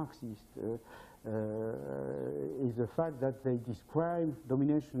Marxists, is the fact that they describe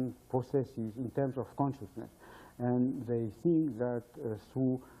domination processes in terms of consciousness. And they think that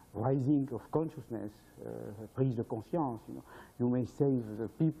through rising of consciousness, prise de conscience, you know, you may save the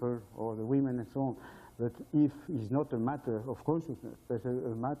people or the women and so on. But if it's not a matter of consciousness, but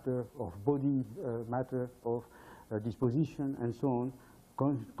a matter of body, matter of disposition and so on,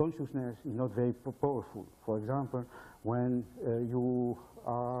 consciousness is not very powerful. For example, when you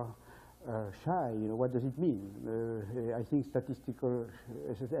are shy, you know, what does it mean? I think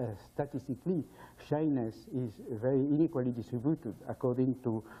statistically, shyness is very inequally distributed according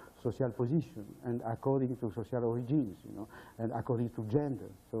to social position and according to social origins, you know, and according to gender.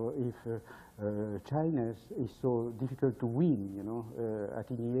 So if shyness is so difficult to win, you know,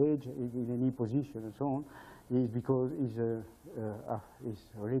 at any age, in any position and so on, is because it's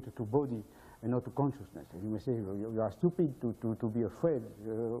related to body and not to consciousness. And you may say, you are stupid to be afraid.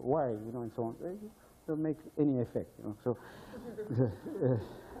 Why? You know, and so on. It doesn't make any effect. You know. So,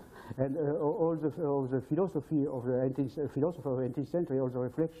 and all the philosophy of the philosopher of the 18th century, all the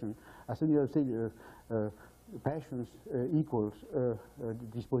reflection, as soon as you say passions equals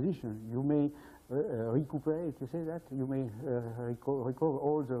disposition, you may recuperate. You say that you may recover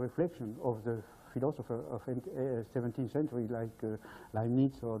all the reflection of the philosopher of 17th century, like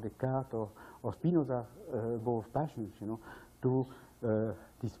Leibniz or Descartes or Spinoza, about passions, you know, to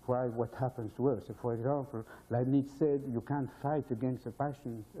describe what happens to us. So for example, Leibniz said you can't fight against a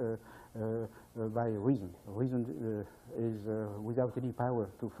passion by reason. Reason is without any power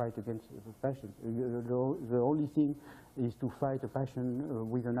to fight against a passion. The only thing is to fight a passion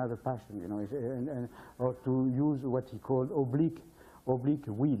with another passion, you know, or to use what he called oblique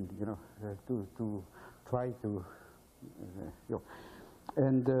will, you know, to try to, you know.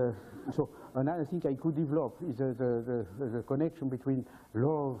 And so another thing I could develop is the connection between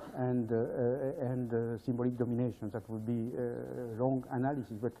love and symbolic domination. That would be a long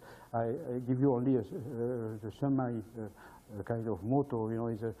analysis, but I give you only the summary kind of motto. You know,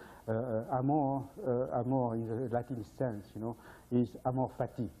 is amor. Amor in the Latin sense, you know, is amor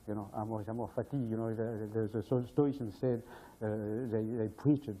fati. You know, amor is amor fati. You know, the Stoicians said they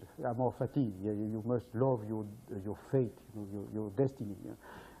preached amor fati. You must love your fate, you know, your destiny. You know.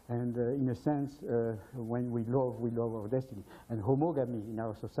 And in a sense, when we love our destiny. And homogamy in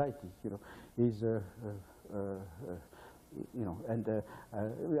our society, you know, is you know. And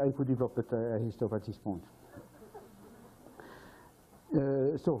I could develop, but I stop at this point.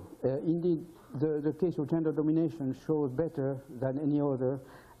 Indeed, the case of gender domination shows better than any other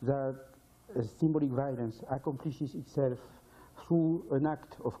that symbolic violence accomplishes itself through an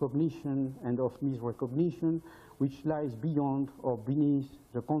act of cognition and of misrecognition which lies beyond or beneath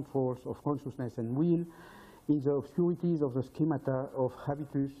the controls of consciousness and will in the obscurities of the schemata of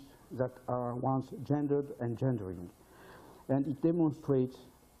habitus that are once gendered and gendering. And it demonstrates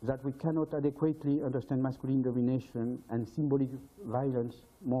that we cannot adequately understand masculine domination and symbolic violence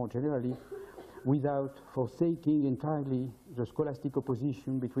more generally without forsaking entirely the scholastic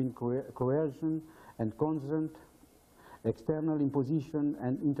opposition between coercion and consent, external imposition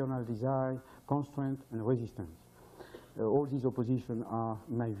and internal desire, constraint and resistance. All these oppositions are,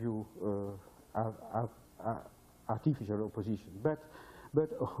 in my view, artificial opposition. But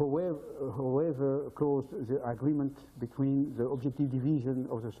however close the agreement between the objective division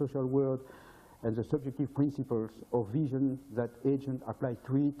of the social world and the subjective principles of vision that agents apply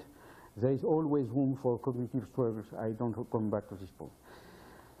to it, there is always room for cognitive struggles. I don't come back to this point.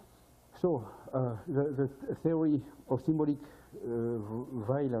 So the theory of symbolic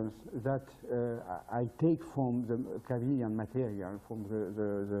violence that I take from the Cavilian material, from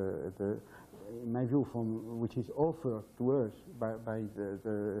in my view, from which is offered to us by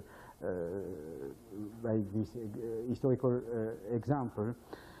this historical example.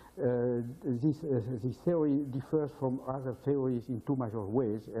 This theory differs from other theories in two major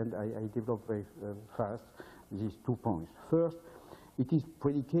ways, and I develop very fast these 2 points. First, it is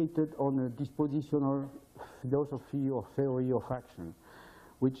predicated on a dispositional philosophy or theory of action,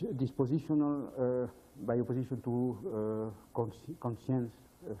 which dispositional by opposition to conscience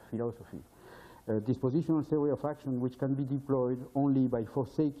philosophy. Dispositional theory of action which can be deployed only by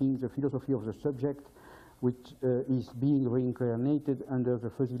forsaking the philosophy of the subject, which is being reincarnated under the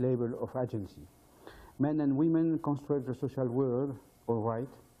fuzzy label of agency. Men and women construct the social world, all right,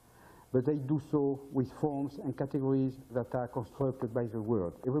 but they do so with forms and categories that are constructed by the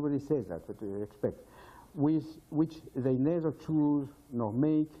world. Everybody says that, but they expect, with which they neither choose nor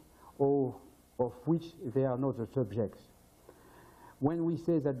make, or of which they are not the subjects. When we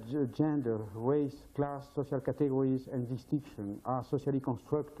say that gender, race, class, social categories, and distinction are socially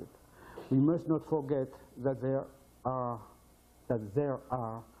constructed, we must not forget that there are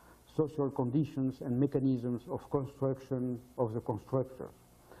social conditions and mechanisms of construction of the constructors.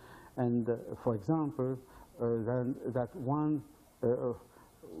 And for example, that one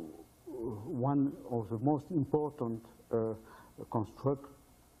of the most important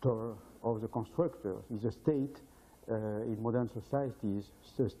constructor of the constructors is the state. In modern societies,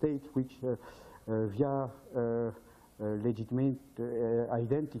 the state which, via legitimate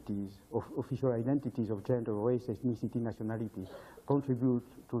identities, official identities of gender, race, ethnicity, nationality, contribute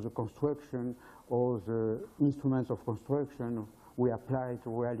to the construction or the instruments of construction we apply to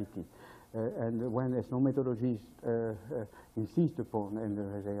reality. And when ethnomethodologists insist upon, and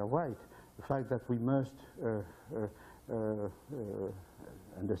they are right, the fact that we must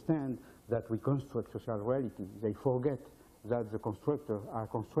understand that we construct social reality, they forget that the constructors are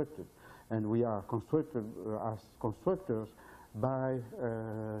constructed, and we are constructed as constructors by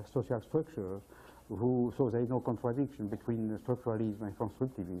social structures. So there is no contradiction between structuralism and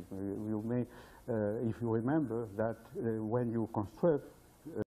constructivism. You may, if you remember, that when you construct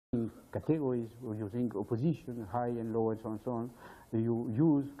categories using opposition, high and low, and so on, you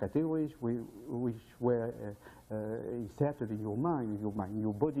use categories which were inserted in your mind, in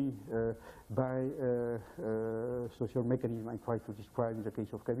your body, by social mechanism I tried to describe in the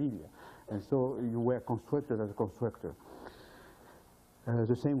case of Caviglia. And so you were constructed as a constructor.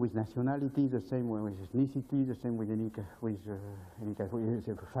 The same with nationality, the same with ethnicity, the same with any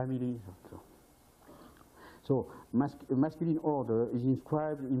family. So masculine order is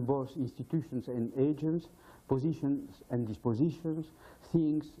inscribed in both institutions and agents, positions and dispositions,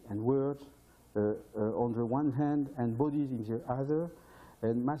 things and words on the one hand, and bodies in the other.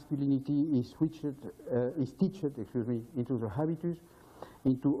 And masculinity is stitched into the habitus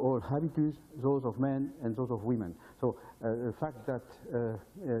into all habitus, those of men and those of women. So the fact that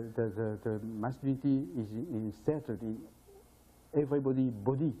the masculinity is inserted in everybody's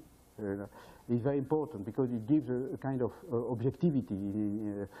body is very important, because it gives a kind of objectivity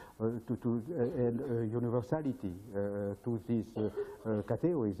and universality to these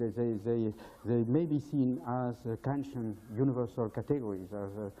categories. They may be seen as Kantian universal categories,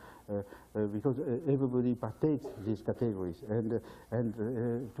 because everybody partakes these categories. And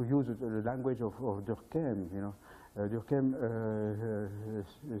to use the language of Durkheim, Durkheim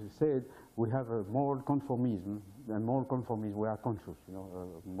said we have a moral conformism, and moral conformism we are conscious,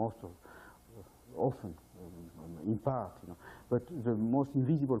 often, in part, but the most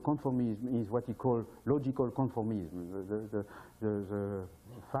invisible conformism is what he called logical conformism. The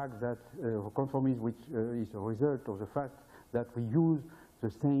fact that conformism, which is a result of the fact that we use the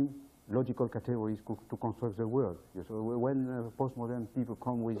same logical categories to construct the world. So when postmodern people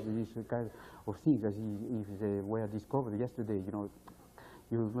come with this kind of things, as if they were discovered yesterday,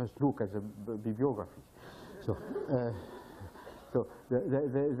 you must look at the bibliography. So. So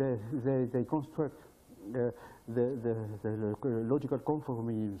they construct the logical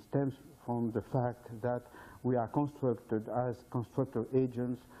conformism stems from the fact that we are constructed as constructor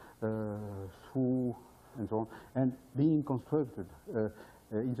agents through and so on, and being constructed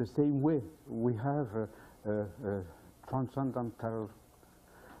in the same way we have transcendental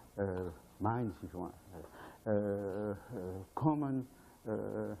minds, if you want, common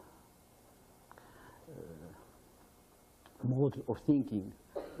mode of thinking,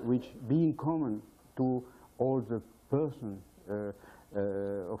 which being common to all the persons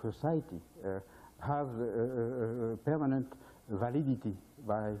of society have permanent validity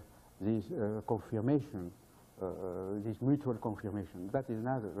by this confirmation, this mutual confirmation. That is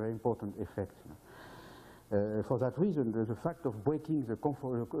another very important effect. For that reason, the fact of breaking the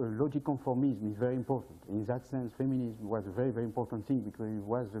logic conformism is very important. In that sense, feminism was a very, very important thing, because it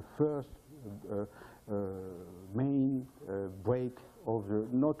was the first main break of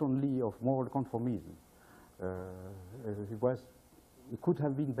not only of moral conformism. It could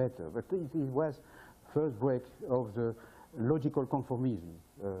have been better, but it was first break of the logical conformism,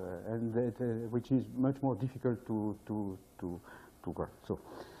 and which is much more difficult to grasp. So,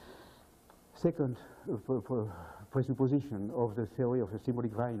 second presupposition of the theory of the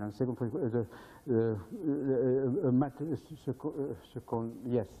symbolic violence. Second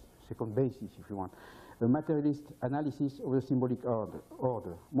basis, if you want, a materialist analysis of the symbolic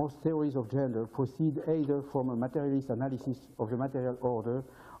order. Most theories of gender proceed either from a materialist analysis of the material order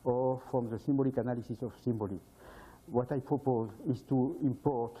or from the symbolic analysis of symbolic. What I propose is to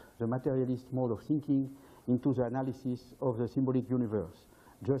import the materialist mode of thinking into the analysis of the symbolic universe,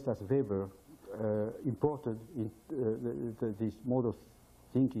 just as Weber imported this mode of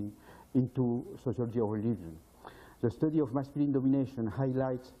thinking into sociology or religion. The study of masculine domination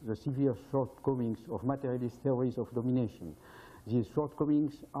highlights the severe shortcomings of materialist theories of domination. These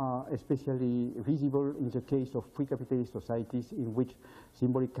shortcomings are especially visible in the case of pre-capitalist societies in which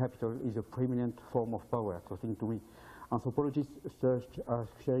symbolic capital is a preeminent form of power, according to me. Anthropologists such as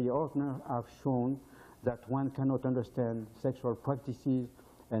Sherry Ortner have shown that one cannot understand sexual practices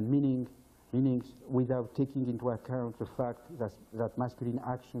and meanings without taking into account the fact that masculine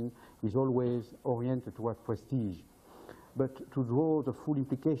action is always oriented toward prestige. But to draw the full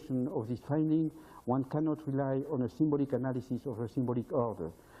implication of this finding, one cannot rely on a symbolic analysis of a symbolic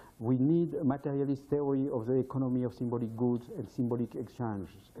order. We need a materialist theory of the economy of symbolic goods and symbolic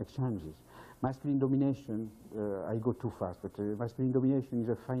exchanges. Masculine domination, I go too fast, but masculine domination is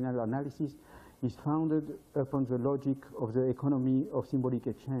a final analysis, is founded upon the logic of the economy of symbolic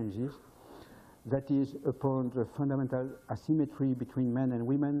exchanges, that is, upon the fundamental asymmetry between men and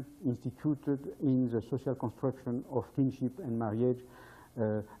women instituted in the social construction of kinship and marriage,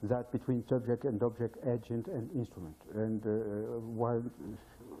 that between subject and object, agent and instrument. And what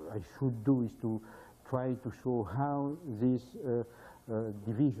I should do is to try to show how this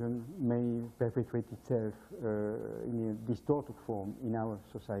division may perpetuate itself in a distorted form in our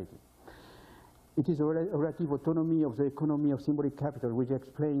society. It is a relative autonomy of the economy of symbolic capital which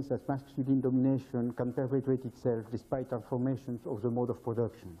explains that masculine domination can perpetuate itself despite transformations of the mode of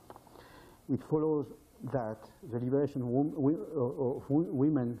production. It follows that the liberation of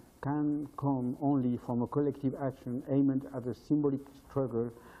women can come only from a collective action aimed at a symbolic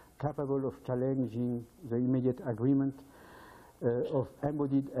struggle capable of challenging the immediate agreement of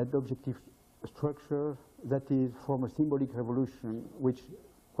embodied and objective structure, that is, from a symbolic revolution which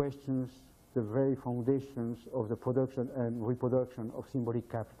questions the very foundations of the production and reproduction of symbolic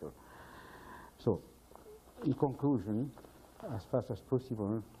capital. So, in conclusion, as fast as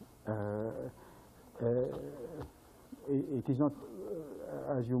possible. It is not,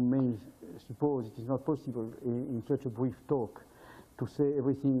 as you may suppose, it is not possible in such a brief talk to say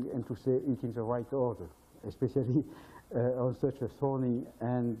everything and to say it in the right order, especially on such a thorny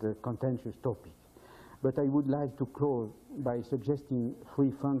and contentious topic. But I would like to close by suggesting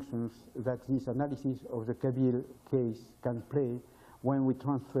three functions that this analysis of the Kabyle case can play when we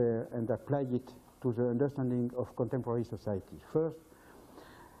transfer and apply it to the understanding of contemporary society. First,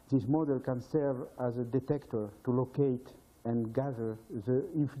 this model can serve as a detector to locate and gather the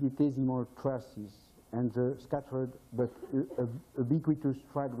infinitesimal traces and the scattered but ubiquitous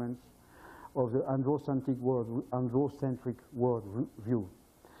fragments of the androcentric world view.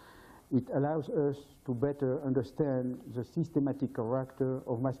 It allows us to better understand the systematic character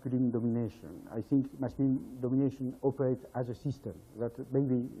of masculine domination. I think masculine domination operates as a system. That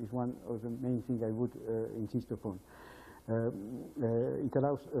maybe is one of the main things I would insist upon. It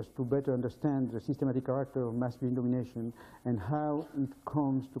allows us to better understand the systematic character of masculine domination and how it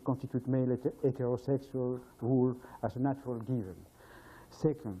comes to constitute male heterosexual rule as a natural given.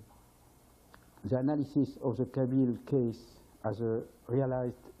 Second, the analysis of the Kabyle case as a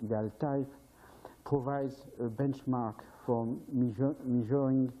realized ideal type provides a benchmark for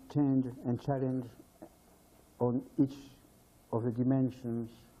measuring change and challenge on each of the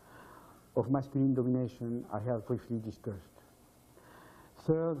dimensions of masculine domination I have briefly discussed.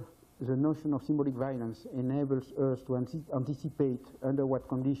 Third, the notion of symbolic violence enables us to anticipate under what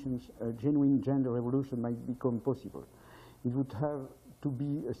conditions a genuine gender revolution might become possible. It would have to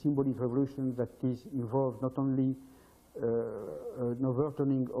be a symbolic revolution that is involved not only an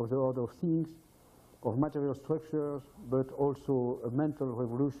overturning of the order of things, of material structures, but also a mental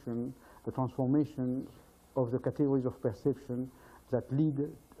revolution, the transformation of the categories of perception that lead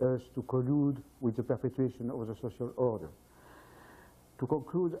us to collude with the perpetuation of the social order. To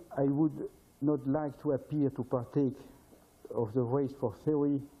conclude, I would not like to appear to partake of the race for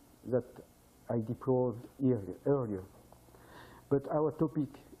theory that I deplored earlier. But our topic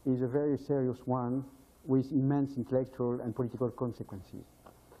is a very serious one with immense intellectual and political consequences.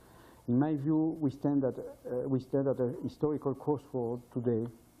 In my view, we stand at a historical crossroad today,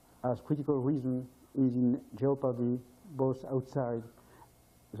 as critical reason is in jeopardy both outside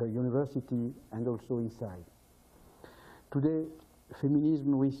the university and also inside. Today,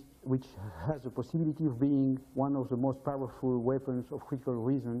 feminism, which has the possibility of being one of the most powerful weapons of critical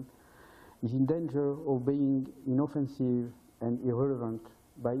reason, is in danger of being inoffensive and irrelevant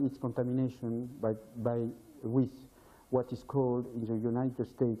by its contamination with what is called in the United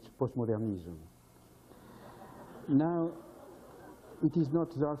States postmodernism. Now, it is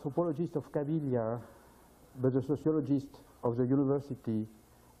not the anthropologist of Kabylia, but the sociologist of the university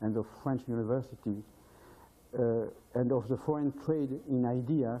and of French university and of the foreign trade in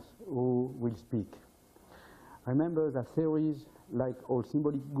ideas who will speak. Remember that theories, like all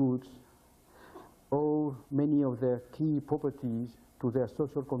symbolic goods, owe many of their key properties to their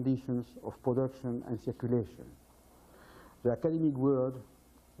social conditions of production and circulation. The academic world,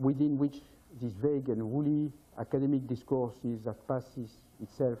 within which this vague and woolly academic discourses that passes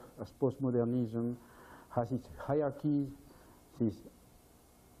itself as postmodernism, has its hierarchies, this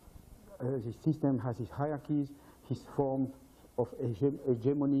system has its hierarchies, its forms of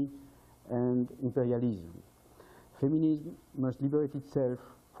hegemony and imperialism. Feminism must liberate itself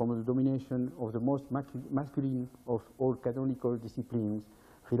from the domination of the most masculine of all canonical disciplines,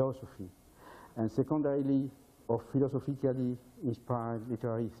 philosophy, and secondarily of philosophically inspired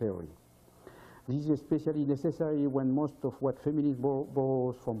literary theory. This is especially necessary when most of what feminism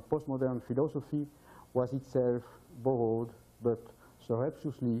borrows from postmodern philosophy was itself borrowed, but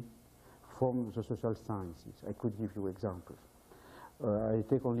surreptitiously, from the social sciences. I could give you examples. I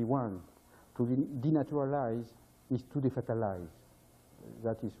take only one. To denaturalize is to defatalize.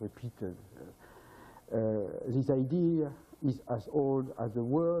 That is repeated. This idea is as old as the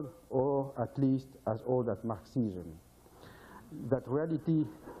world, or at least as old as Marxism. That reality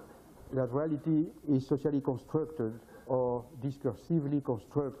is socially constructed or discursively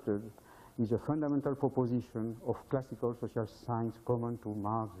constructed is a fundamental proposition of classical social science common to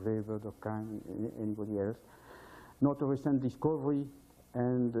Marx, Weber, Durkheim, anybody else, not a recent discovery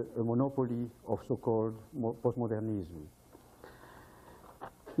and a monopoly of so-called postmodernism.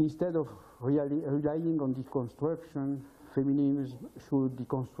 Instead of relying on deconstruction, feminism should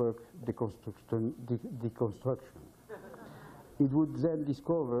deconstruct deconstruction. It would then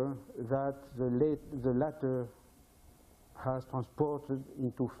discover that the latter has transported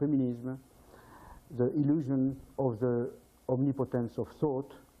into feminism the illusion of the omnipotence of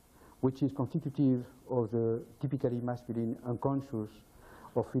thought, which is constitutive of the typically masculine unconscious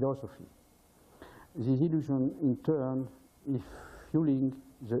of philosophy. This illusion, in turn, is fueling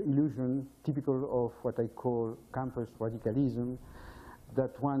the illusion typical of what I call campus radicalism,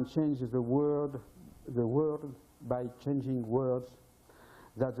 that one changes the world by changing words,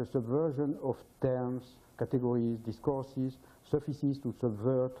 that the subversion of terms, categories, discourses suffices to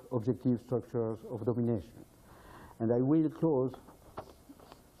subvert objective structures of domination. And I will close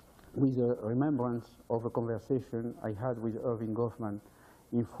with a remembrance of a conversation I had with Erving Goffman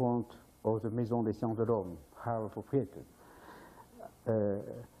in front of the Maison des Sciences de l'Homme, how appropriated,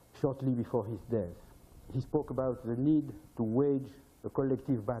 shortly before his death. He spoke about the need to wage a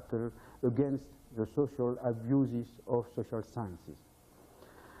collective battle against the social abuses of social sciences.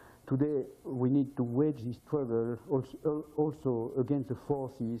 Today, we need to wage this struggle also against the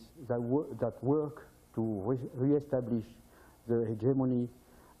forces that work to re-establish the hegemony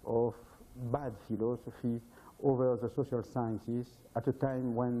of bad philosophy over the social sciences at a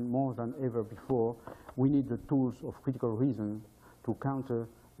time when, more than ever before, we need the tools of critical reason to counter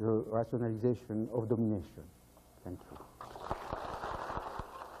the rationalization of domination. Thank you.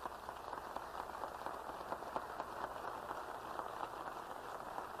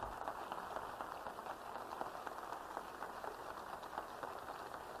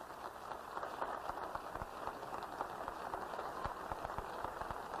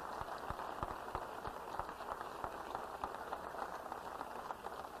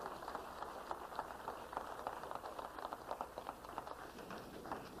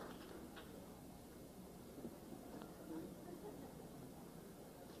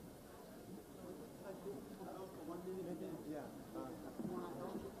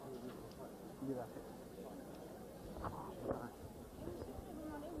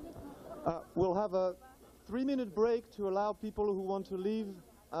 We'll have a 3-minute break to allow people who want to leave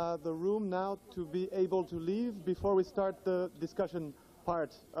the room now to be able to leave before we start the discussion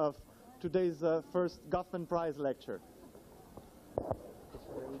part of today's first Goffman Prize lecture.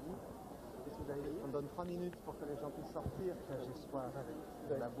 On donne 3 minutes pour que les gens puissent sortir. J'espère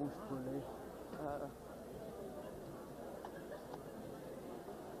avec la bouche collée.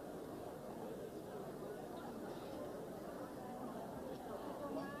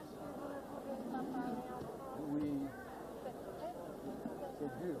 Oui,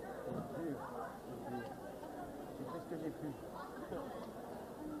 c'est dur, c'est dur. J'ai fait ce que j'ai pu.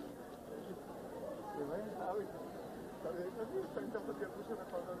 C'est vrai? Ah oui. T'avais pas vu, t'as une personne qui a poussé, on n'a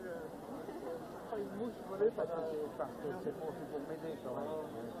pas entendu une mouche volée parce que c'est pour m'aider quand même.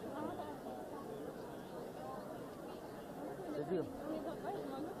 C'est dur. On est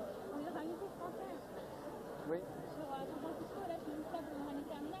dans un lycée français. Oui. Sur San Francisco, là, je suis une table dans l'année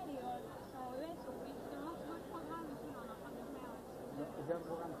terminale et en ES, on fait justement tout notre programme ici, on est en train de faire. J'ai un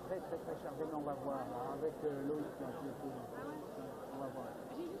programme très chargé, mais on va voir, avec Loïc, qui est on va voir.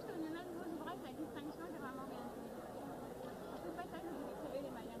 J'ai juste un nouveau ouvrage, la distinction, j'ai vraiment bien aimé. C'est pas ça que vous écrivez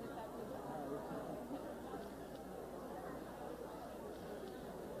les manières de table.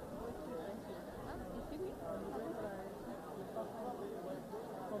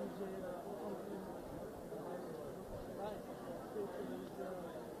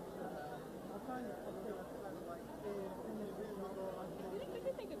 Could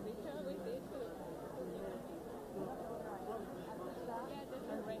you take a picture with this? Yeah, this is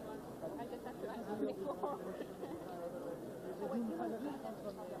a great one. I just have to ask before.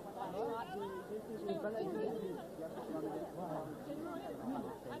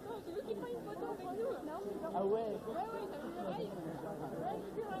 Attends, tu veux qu'il prenne une photo avec nous? Non. Ah ouais? Ouais, ça me dit,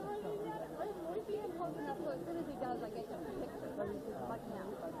 c'est vraiment génial. Moi aussi, elle prend une photo. As soon as he does, I get some pictures. Like now.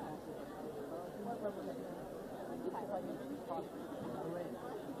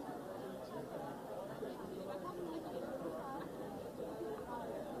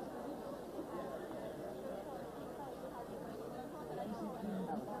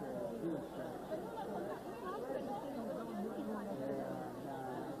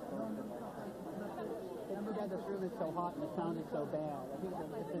 This room is so hot and the sound is so bad. I think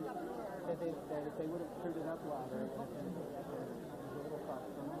that if they would have turned it up louder, it would have been a little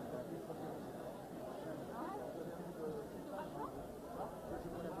softer.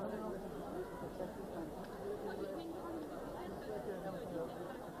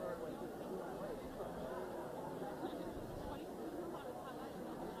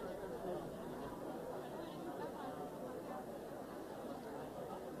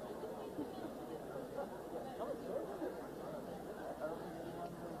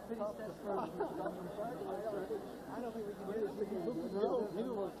 I don't think we can do this. Maybe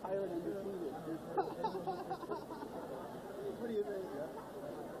we're tired and defeated. What do you think?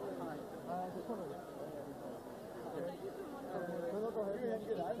 Why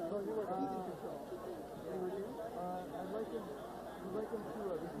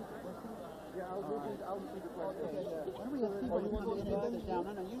don't we have people who come in and sit down?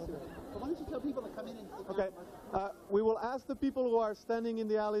 No, you sit. But why don't you tell people to come in and sit down? Okay. We will ask the people who are standing in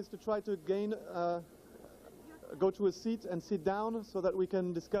the alleys to try to go to a seat and sit down so that we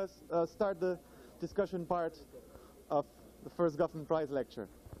can start the discussion part of the first Goffman Prize lecture.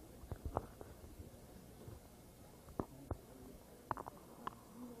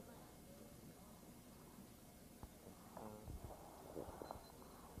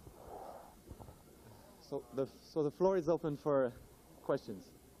 So the floor is open for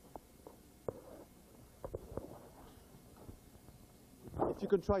questions. If you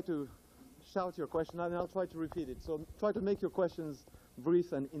can try to shout your question, and I'll try to repeat it. So try to make your questions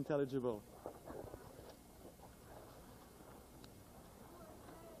brief and intelligible.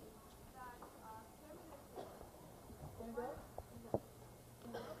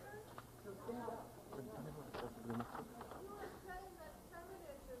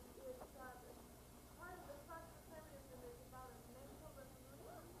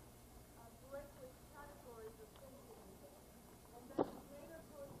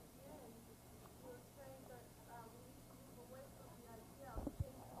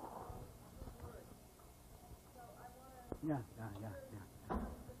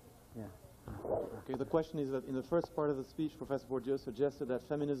 Okay, the question is that in the first part of the speech, Professor Bourdieu suggested that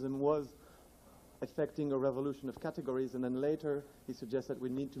feminism was affecting a revolution of categories, and then later he suggested we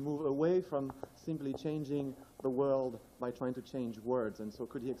need to move away from simply changing the world by trying to change words. And so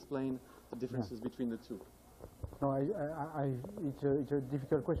could he explain the differences between the two? No, it's a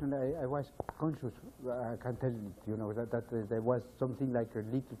difficult question. I was conscious, I can tell you, that there was something like a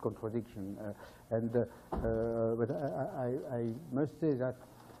little contradiction. But I must say that,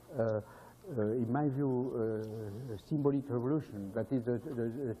 in my view, symbolic revolution, that is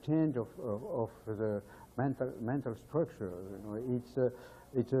the change of the mental structure,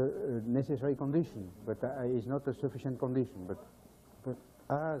 it's a necessary condition, but it's not a sufficient condition. But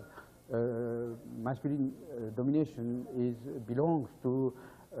as masculine domination belongs to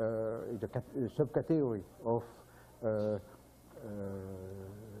the subcategory of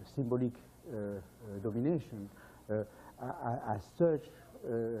symbolic domination. As such,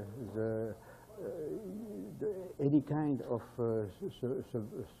 any kind of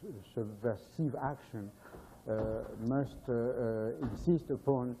subversive action must insist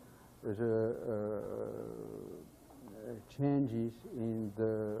upon the changes in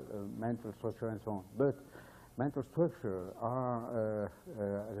the mental structure and so on. But mental structure are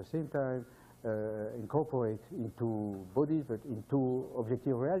at the same time incorporate into bodies, but into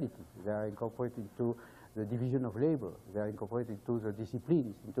objective reality. They are incorporated into the division of labor. They are incorporated into the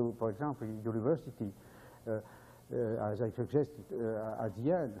disciplines, into, for example, university. As I suggested at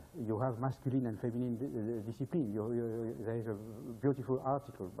the end, you have masculine and feminine discipline. There is a beautiful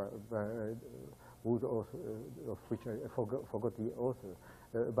article of which I forgot the author,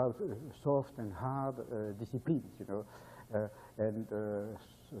 about soft and hard disciplines, and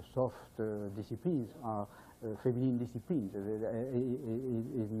soft disciplines are feminine disciplines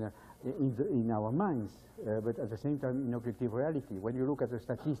in our minds, but at the same time in objective reality. When you look at the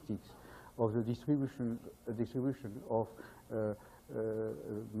statistics of the distribution of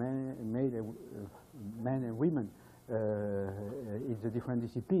men and women in the different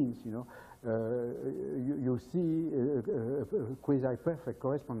disciplines, you see a quasi-perfect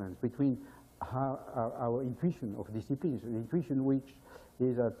correspondence between our intuition of disciplines, the intuition which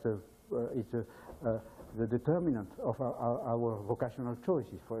is at the determinant of our vocational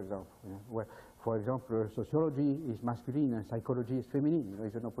choices, for example. Where, for example, sociology is masculine and psychology is feminine.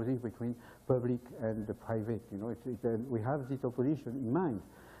 It's an opposition between public and the private. We have this opposition in mind.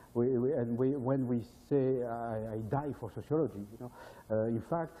 When we say I die for sociology, in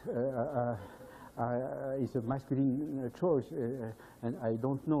fact, it's a masculine choice, and I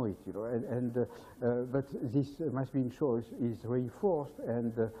don't know it. But this masculine choice is reinforced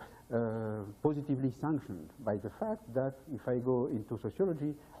and positively sanctioned by the fact that if I go into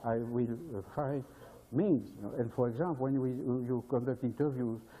sociology, I will find males. And for example, when you conduct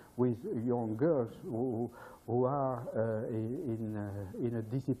interviews with young girls who are in a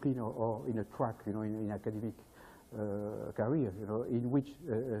discipline or in a track, in academic career, in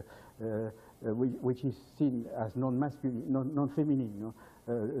which is seen as non-masculine, non-feminine.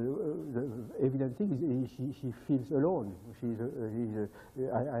 The evident thing is she feels alone.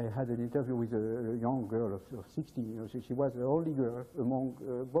 I had an interview with a young girl of 16. She was the only girl among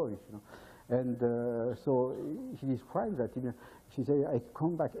boys. And so she described that. She said, I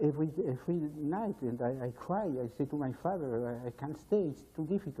come back every night and I cry. I say to my father, I can't stay. It's too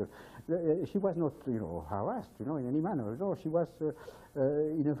difficult. She was not, harassed, in any manner. No, she was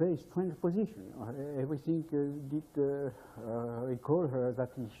in a very strange position. Everything did recall her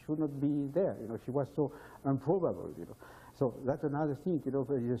that he should not be there. She was so improbable. So that's another thing.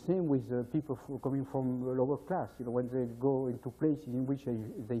 The same with people coming from lower class. When they go into places in which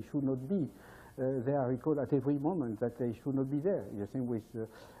they should not be, they are recalled at every moment that they should not be there. The same with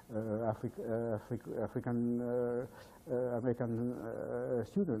African American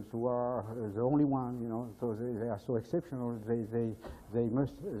students who are the only one. So they are so exceptional. They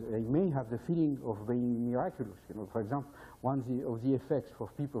may have the feeling of being miraculous. For example, one of the effects for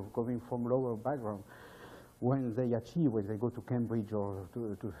people coming from lower background, when they achieve, when they go to Cambridge or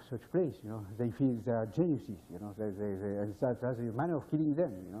to such place, they feel they are geniuses, and that's a manner of killing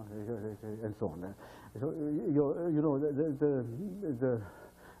them, and so on. So,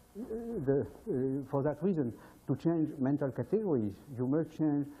 for that reason, to change mental categories, you must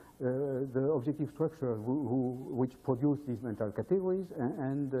change the objective structure which produce these mental categories,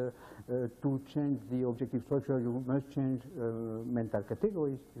 and to change the objective structure, you must change mental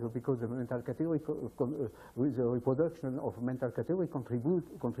categories, because the mental category, with the reproduction of mental category,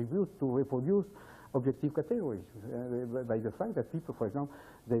 contribute to reproduce objective categories by the fact that people, for example,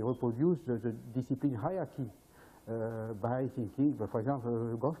 they reproduce the discipline hierarchy. By thinking, for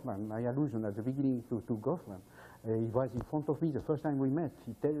example, Goffman, my allusion at the beginning to Goffman, he was in front of me the first time we met.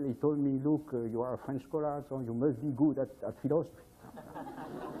 He told me, look, you are a French scholar, so you must be good at philosophy.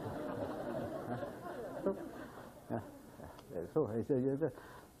 So I said,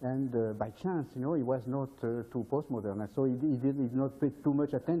 and by chance, he was not too postmodern, and so he did not pay too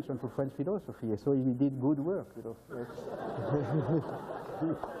much attention to French philosophy, so he did good work.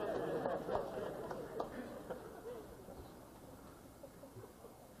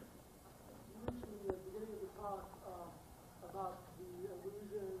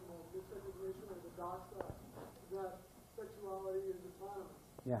 That sexuality is autonomous.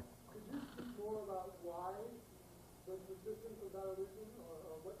 Yeah. Could you speak more about why the persistence of that illusion, or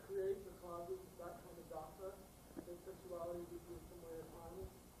what creates or causes that kind of doctrine, that sexuality would be in some way autonomous?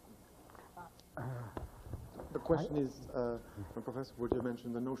 The question is, when Professor Bourdieu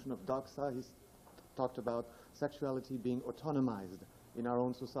mentioned the notion of doxa, he talked about sexuality being autonomized in our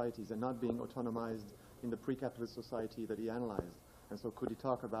own societies and not being autonomized in the pre-capitalist society that he analyzed. And so could he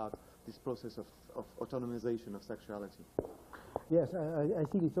talk about this process of autonomization of sexuality? Yes, I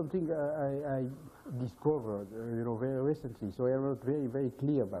think it's something I discovered, very recently. So I'm not very, very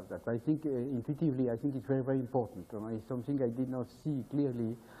clear about that. I think intuitively, I think it's very, very important. It's something I did not see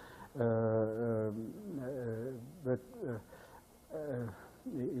clearly, but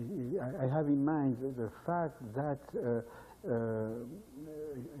I have in mind the fact that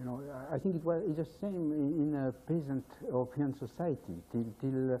I think it's the same in a peasant European society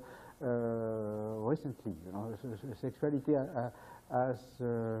till recently. Sexuality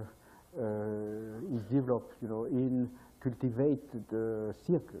is developed, in cultivated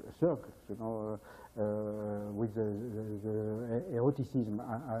circles, with the eroticism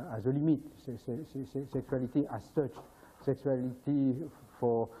as a limit. Sexuality as such, sexuality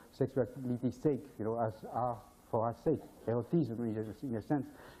for sexuality's sake, as art for art's sake. Erotism, in a sense,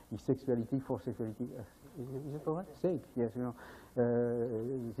 is sexuality for sexuality. Is it correct? Sake, yes.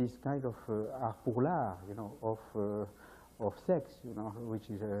 This kind of art pour l'art, of sex, which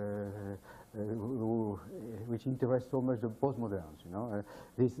is which interests so much the postmoderns.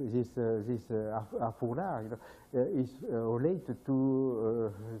 This art pour l'art, is related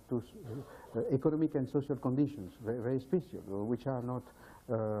to economic and social conditions, very, very special, which are not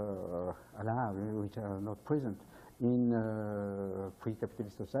allowed, which are not present in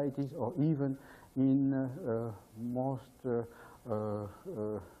pre-capitalist societies, or even in most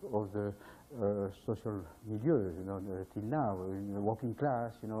of the social milieux, till now, in the working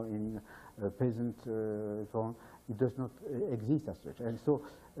class, in peasant, so on. It does not exist as such, and so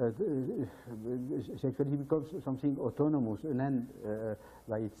sexuality becomes something autonomous, and then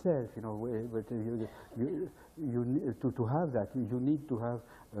by itself, but you need to have that. You need to have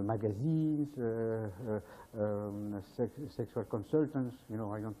magazines, sexual consultants, I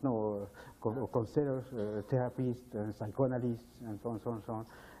don't know, counselors, therapists, psychoanalysts, and so on, so on, so on.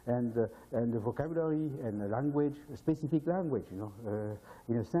 And the vocabulary and the language, specific language,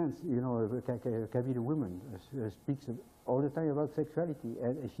 in a sense, a Kabyle woman speaks all the time about sexuality,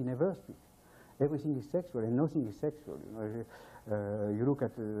 and she never speaks. everything is sexual and nothing is sexual. You know, you look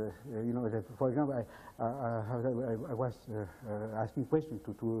at, you know, for example, I was asking questions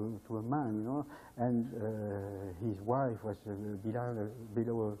to a man, you know, and his wife was behind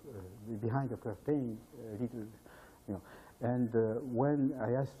a curtain, little, you know, and when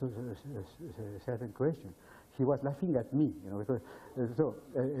I asked a certain question, he was laughing at me, you know, because so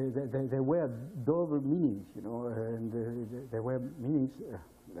there were double meanings, you know, and there were meanings.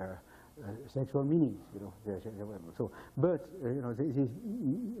 Sexual meanings, you know. So, but you know, these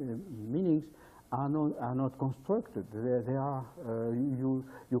meanings are not constructed. They are you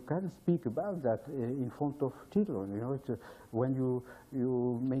can speak about that in front of children. You know, it's, when you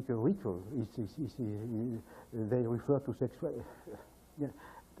make a ritual, they refer to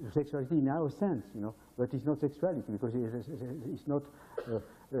sexuality in our sense, you know, but it's not sexuality because it's not.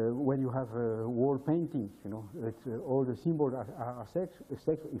 When you have wall paintings, you know, it's, all the symbols are sexual,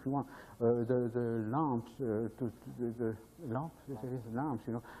 if you want. The lamps, the lamps,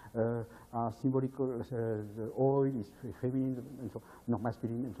 you know, are symbolical. The oil is feminine and so, not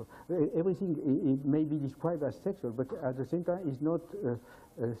masculine, and so. Everything it may be described as sexual, but at the same time is not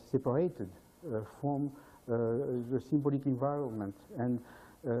separated from the symbolic environment, and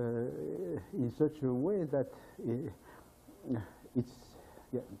in such a way that it's.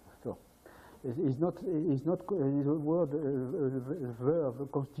 Yeah, so it's not the word verb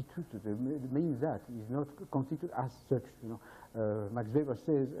constituted. It means that it's not constituted as such. You know, Max Weber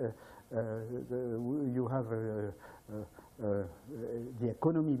says you have the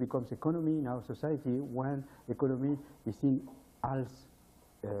economy becomes economy in our society when economy is seen as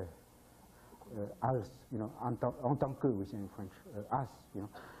you know, en tant que, we say in French, as, you know,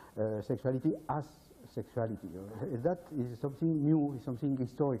 sexuality as sexuality. That is something new, something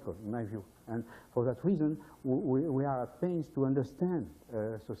historical, in my view. And for that reason, we are at pains to understand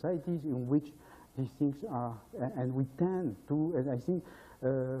societies in which these things are, and we tend to, and I think,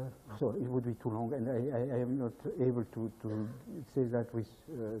 so it would be too long, and I am not able to say that with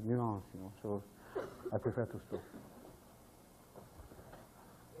nuance, you know, so I prefer to stop.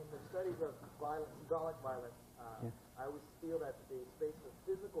 In the studies of violence, symbolic violence, I always feel that the space of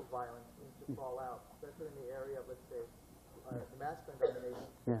physical violence seems to fall out, especially in the area of, let's say, the masculine domination,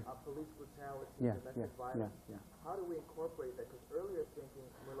 police brutality, domestic violence. How do we incorporate that? Because earlier thinking,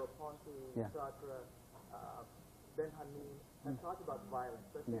 Merleau-Ponty, Sartre, Ben Hameen, have talked about violence,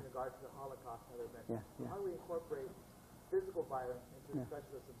 especially in regards to the Holocaust and other events. How do we incorporate physical violence into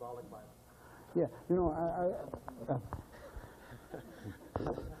especially the symbolic violence? Yeah, you know, I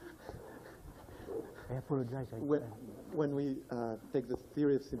apologize. When we take the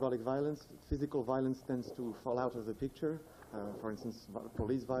theory of symbolic violence, physical violence tends to fall out of the picture. For instance,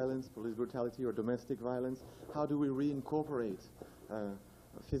 police violence, police brutality, or domestic violence. How do we reincorporate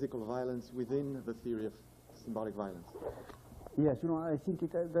physical violence within the theory of symbolic violence? Yes, you know, I think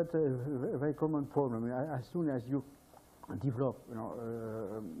that's a very common problem. As soon as you develop, you know,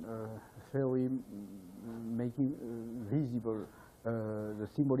 theory making visible the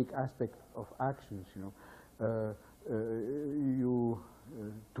symbolic aspect of actions, you know, you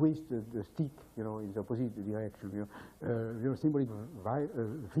twist the stick, you know, in the opposite direction. You know, symbolic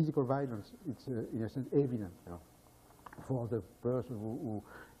physical violence, it's in a sense evident, you know, for the person who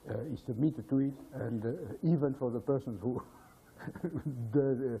is submitted to it, and even for the person who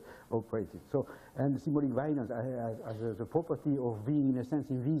operates it. So, and symbolic violence has the property of being, in a sense,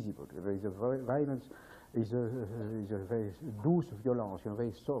 invisible. There is a violence. Is a very douce violence, you know,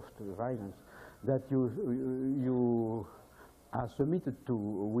 very soft violence that you are submitted to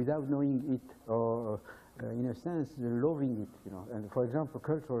without knowing it, or in a sense loving it, you know. And for example,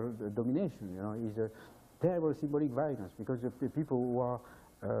 cultural domination, you know, is a terrible symbolic violence, because the people who are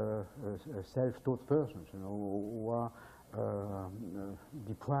self-taught persons, you know, who are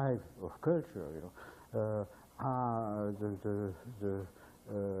deprived of culture, you know, are the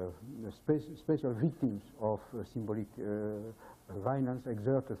special victims of symbolic violence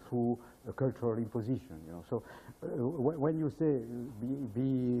exerted through a cultural imposition. You know, so when you say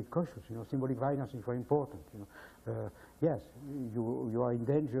be cautious, you know, symbolic violence is very important. You know, yes, you are in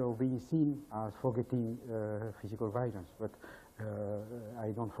danger of being seen as forgetting physical violence, but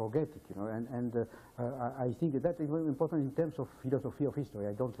I don't forget it. You know, and I think that is very important in terms of philosophy of history.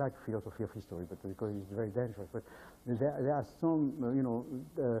 I don't like philosophy of history, but because it's very dangerous. But there are some, you know,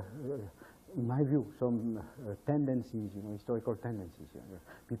 in my view, some tendencies, you know, historical tendencies. You know.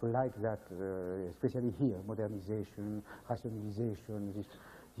 People like that, especially here, modernization, rationalization,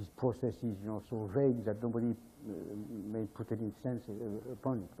 these processes, you know, so vague that nobody may put any sense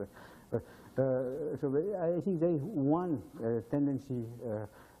upon it. But so I think there is one tendency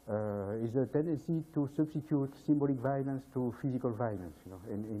is a tendency to substitute symbolic violence to physical violence, you know,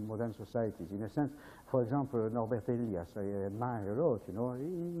 in modern societies. In a sense, for example, Norbert Elias, I admire a lot, you know,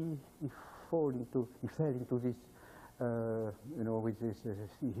 he fell into this, you know, with this,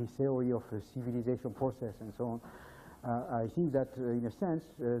 his theory of civilization process and so on. I think that, in a sense,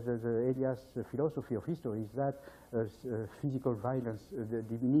 the Elias philosophy of history is that physical violence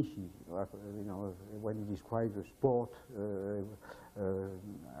diminishes. You know, when he describes the sport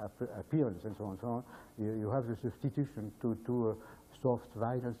appearance and so on, you have the substitution to soft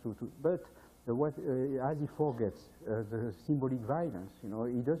violence. But as he forgets the symbolic violence, you know,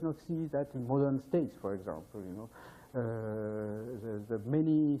 he does not see that in modern states, for example, you know, the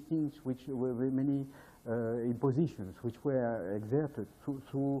many things which were many impositions which were exerted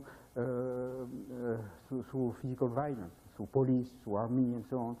through physical violence, through police, through army and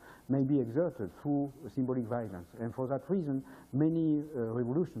so on, may be exerted through symbolic violence. And for that reason, many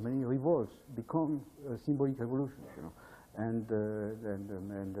revolutions, many revolts become symbolic revolutions, you know. And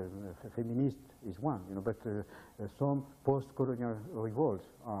feminist is one, you know, but some post-colonial revolts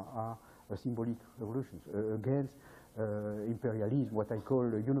are symbolic revolutions against imperialism, what I call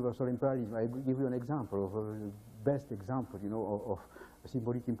universal imperialism. I will give you an example of best example, you know, of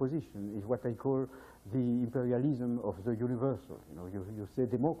symbolic imposition is what I call the imperialism of the universal. You know, you say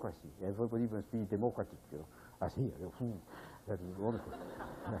democracy, everybody must be democratic, you know, as here. That is wonderful.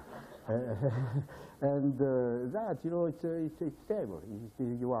 And that, you know, it's terrible.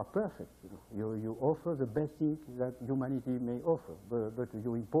 You are perfect. You know, you offer the best thing that humanity may offer, but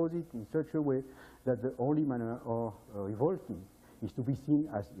you impose it in such a way that the only manner of revolting is to be seen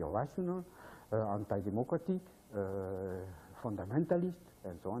as irrational, anti-democratic, fundamentalist,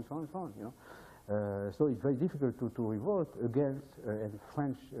 and so on, so on, so on. You know, so it's very difficult to revolt against. And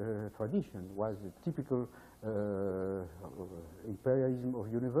French tradition was the typical imperialism of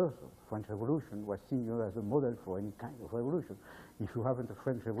universal. French Revolution was seen, you know, as a model for any kind of revolution. If you haven't a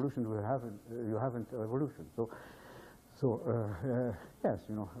French Revolution, you haven't a revolution. So yes,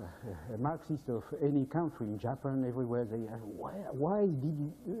 you know, Marxists of any country, in Japan, everywhere, they ask, why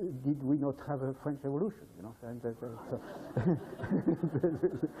did we not have a French Revolution? You know, and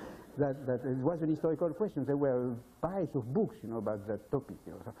that it was an historical question. There were piles of books, you know, about that topic.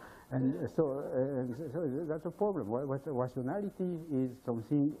 You know, so that's a problem. What rationality is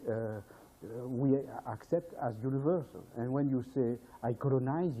something we accept as universal, and when you say I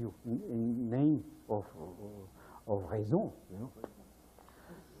colonize you in name of raison, you know,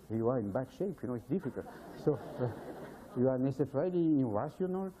 you are in bad shape, you know, it's difficult. So you are necessarily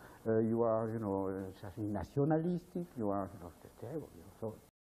irrational, you are, you know, nationalistic, you are, you know, terrible, you know. So,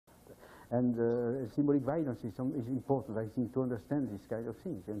 and symbolic violence is important, I think, to understand these kind of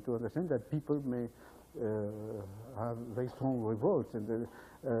things, and to understand that people may have very strong revolts, and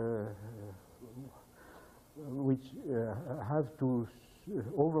which have to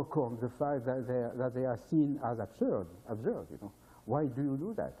overcome the fact that they are seen as absurd, you know. Why do you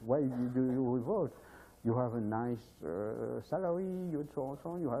do that? Why do you revolt? You have a nice salary, and so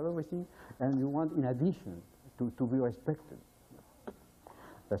on, you have everything, and you want, in addition, to be respected.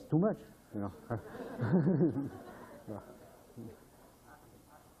 That's too much, you know. Yeah.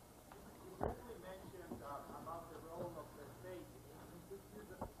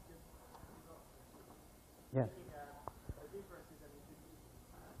 Yes.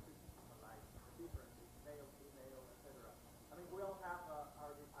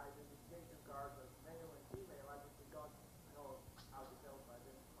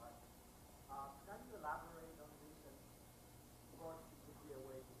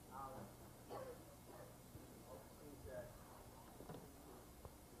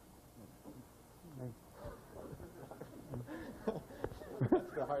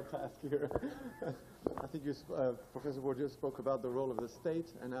 That's the hard task here. I think Professor Bourdieu spoke about the role of the state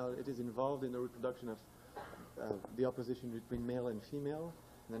and how it is involved in the reproduction of the opposition between male and female.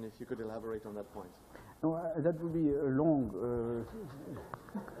 And then if you could elaborate on that point. No, that would be a long.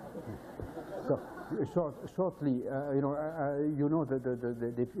 So shortly, you know the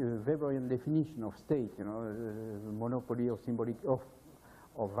Weberian definition of state. You know, the monopoly of symbolic of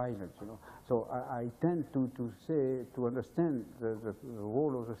violence. You know, so I tend to say, to understand the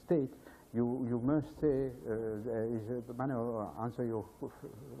role of the state, you must say is a manner of answer your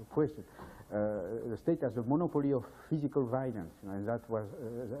question. The state has a monopoly of physical violence, you know, and that was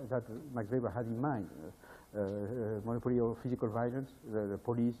that Max Weber had in mind. Monopoly of physical violence, the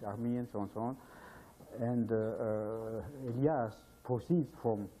police, army, and so on, so on. And Elias proceeds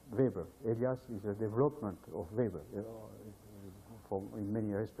from Weber. Elias is a development of Weber, in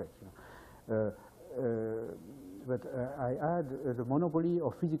many respects. You know. but I add the monopoly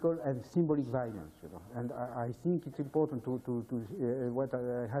of physical and symbolic violence, you know. And I think it's important to what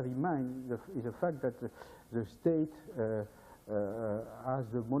I have in mind is the fact that the state has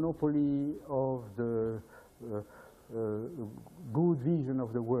the monopoly of the good vision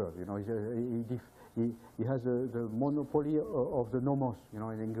of the world, you know. He has the monopoly of the nomos, you know,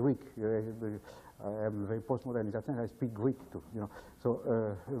 in Greek. I am very postmodern in that sense. I speak Greek too, you know. So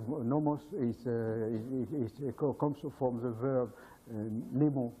nomos comes from the verb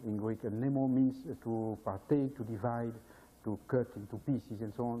nemo in Greek, and nemo means to partake, to divide, to cut into pieces,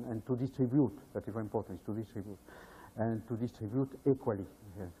 and so on, and to distribute. That is very important. Is to distribute, and to distribute equally,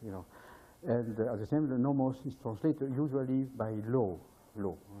 you know. And at the same time, the nomos is translated usually by law.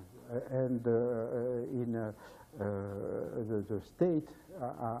 And the state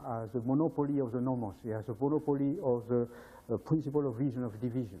has the monopoly of the nomos. It has a monopoly of the principle of vision of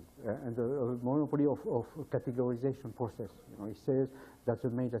division, and the monopoly of categorization process. You know, it says that's a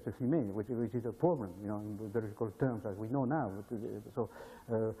male, that's a female, which is a problem, you know, in biological terms as we know now. So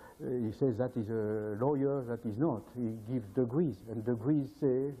he says that is a lawyer, that is not. He gives degrees, and degrees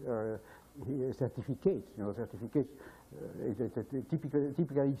say certificates. You know, certificates. It's a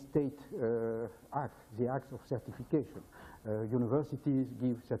typically state act, the act of certification. Universities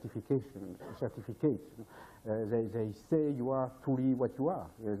give certificates. They say you are truly what you are.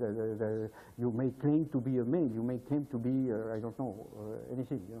 You may claim to be a male. You may claim to be, I don't know,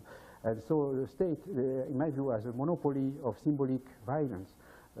 anything. You know? And so the state, in my view, has a monopoly of symbolic violence.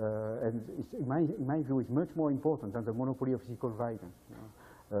 And it's, in my view, is much more important than the monopoly of physical violence. You know?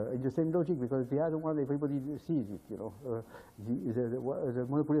 In the same logic, because the other one, everybody sees it, you know. The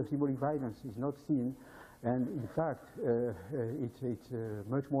monopoly of symbolic violence is not seen, and in fact, it's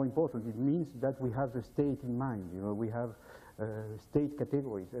much more important. It means that we have the state in mind, you know. We have state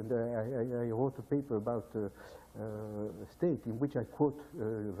categories, and I wrote a paper about state in which I quote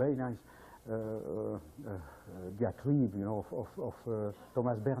very nice diatribe, you know, of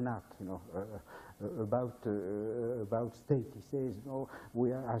Thomas Bernhardt, you know, about state. He says, you know,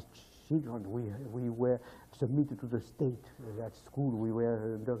 we are, as children, we were submitted to the state. At school, we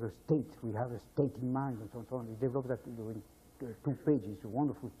were under the state. We have a state in mind, and so on. He developed that in 2 pages, a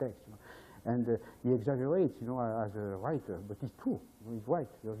wonderful text. You know. And he exaggerates, you know, as a writer, but it's true. He's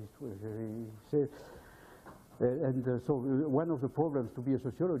right. You know, it's true. He says. So one of the problems to be a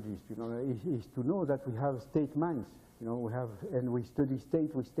sociologist, you know, is to know that we have state minds. You know, and we study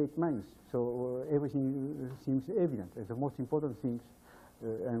state with state minds. So everything seems evident. And the most important things,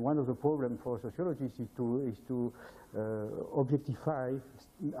 and one of the problems for sociologists is to objectify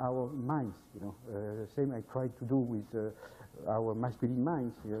our minds. You know, the same I tried to do with our masculine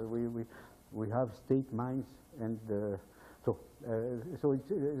minds. We have state minds, and so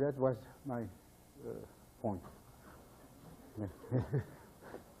that was my point. Yeah.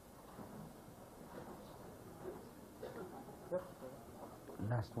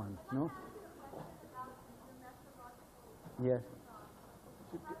 Last one, no? Yes.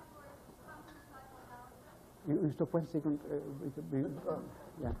 You stop 1 second.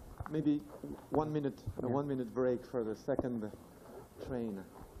 Yeah. Maybe 1 minute, a 1 minute break for the second train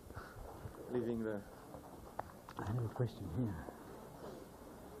leaving the. I have a question here.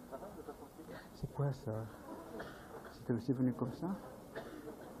 C'est quoi ça? C'est venu comme ça?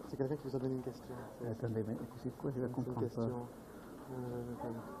 C'est quelqu'un qui vous a donné une question. Attendez, mais c'est quoi? Je ne comprends pas.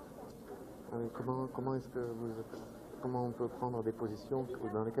 Comment est-ce que comment on peut prendre des positions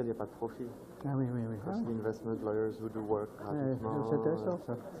dans lesquelles il n'y a pas de profil? Ah oui. Investment lawyers who do work gratuitement, c'est intéressant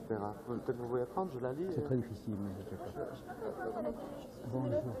ça. etc. Peut-être vous pouvez apprendre, je la lis. C'est très difficile, mais je ne sais pas.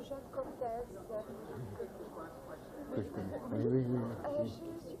 Bonjour. Que je connais. Oui. Je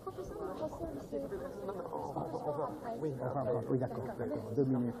suis professeur de français au lycée. Oui, d'accord. 2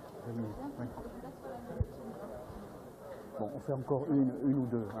 minutes. Oui. Bon, on fait encore une ou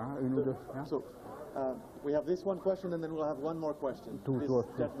deux. Hein? So, we have this one question, and then we'll have one more question. This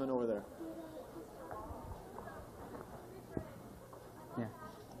gentleman over there. Yeah.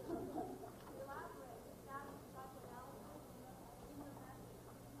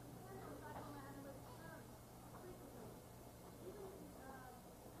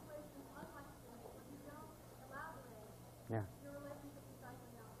 Yeah.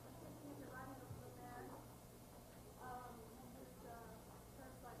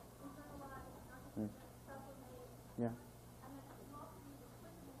 Yeah.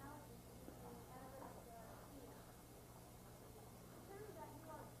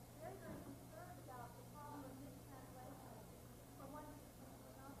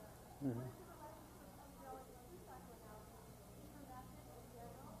 Mm-hmm.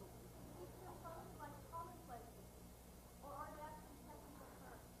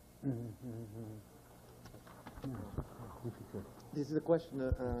 This is a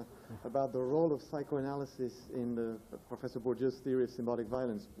question about the role of psychoanalysis in the Professor Bourdieu's theory of symbolic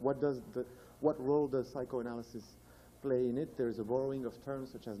violence. What role does psychoanalysis play in it? There is a borrowing of terms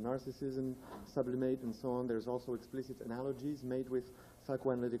such as narcissism, sublimate, and so on. There's also explicit analogies made with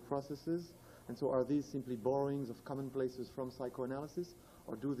psychoanalytic processes. And so are these simply borrowings of commonplaces from psychoanalysis,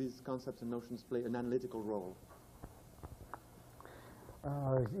 or do these concepts and notions play an analytical role?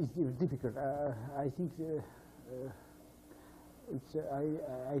 It's difficult. I think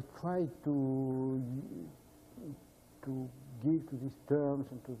I try to give to these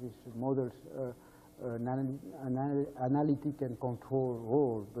terms and to these models an analytic and control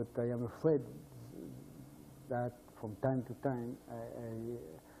role, but I am afraid that from time to time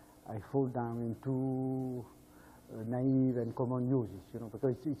I fall down into naive and common uses,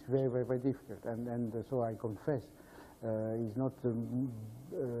 because it's very, very, very difficult, and so I confess it's not the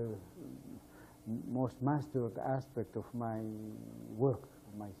most mastered aspect of my work,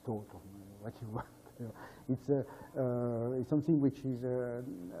 my thought, of what you want. It's something which is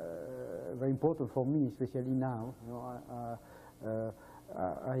very important for me, especially now.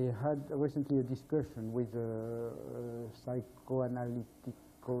 I had recently a discussion with a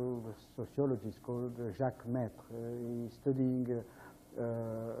psychoanalytical sociologist called Jacques Maître. He's studying,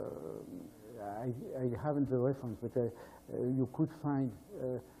 I haven't the reference, but you could find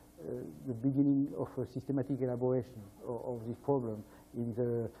the beginning of a systematic elaboration of this problem in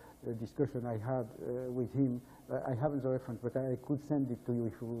the discussion I had with him. I haven't the reference, but I could send it to you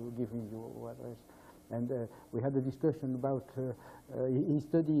if you give me your address. And we had a discussion about, he's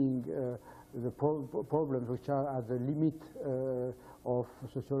studying the problems which are at the limit of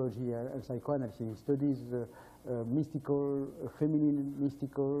sociology and psychoanalysis. He studies mystical, feminine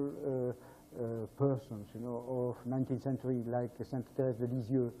mystical persons, of 19th century, like Sainte Thérèse de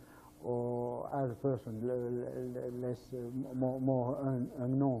Lisieux, or other person less, more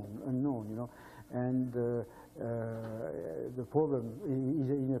unknown, and the problem is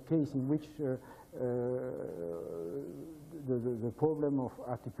in a case in which the problem of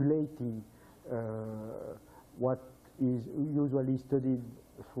articulating what is usually studied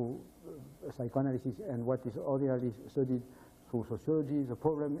through psychoanalysis and what is ordinarily studied through sociology, the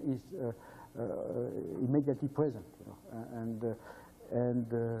problem is immediately present, and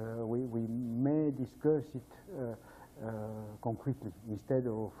we may discuss it concretely instead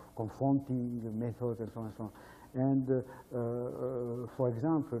of confronting the method and so on and so on. And for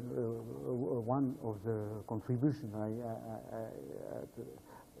example, one of the contributions,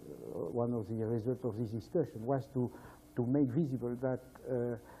 one of the results of this discussion was to make visible that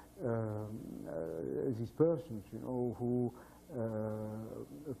these persons, who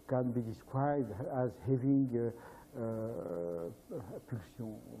can be described as having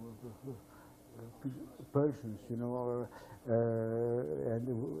pulsions,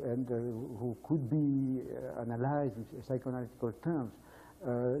 and who could be analyzed in psychoanalytical terms.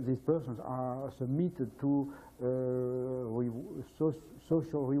 These persons are submitted to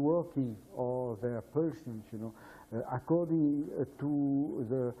social reworking of their pulsions, according to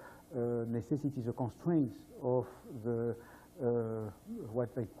the necessities, the constraints of the what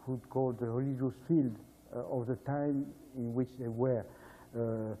I could call the religious field of the time in which they were.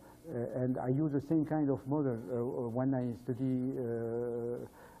 And I use the same kind of model when I study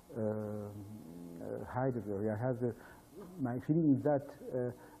Heidegger. I have my feeling is that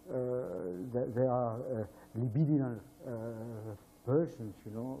there are libidinal persons,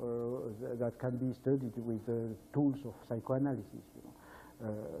 that can be studied with tools of psychoanalysis.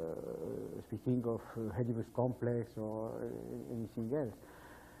 Speaking of Oedipus complex or anything else.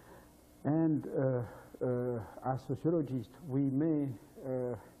 And as sociologists, we may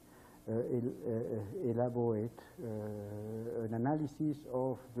elaborate an analysis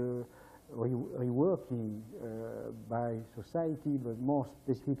of the reworking by society, but more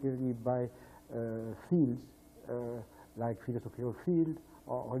specifically by fields like philosophical field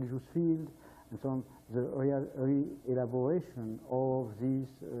or religious field, and so on, the re-elaboration of these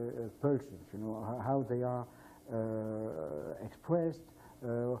pulsions, how they are expressed,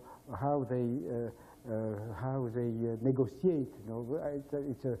 how they negotiate.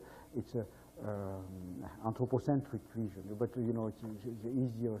 It's a anthropocentric vision, but it's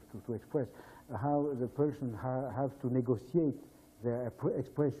easier to express how the person have to negotiate their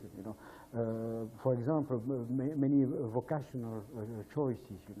expression. For example, many vocational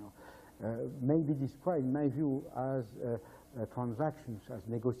choices, may be described, in my view, as transactions, as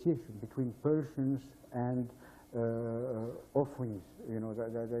negotiation between persons and offerings.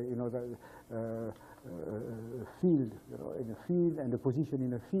 Field, in a field, and the position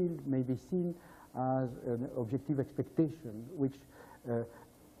in a field may be seen as an objective expectation, which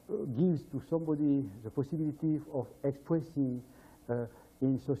gives to somebody the possibility of expressing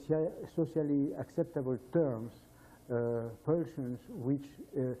in socially acceptable terms pulsions which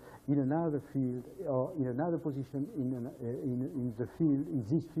in another field or in another position in the field, in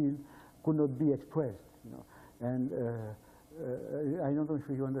this field, could not be expressed. And I don't know if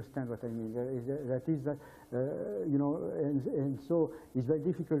you understand what I mean. And so it's very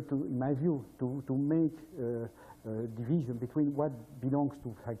difficult to, in my view, to make division between what belongs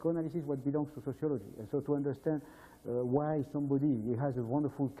to psychoanalysis, what belongs to sociology. And so to understand why somebody, he has a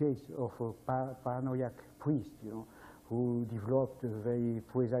wonderful case of a paranoiac priest, who developed a very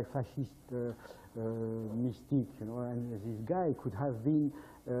quasi-fascist mystique, and this guy could have been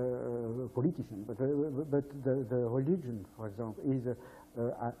a politician, but the religion, for example, is at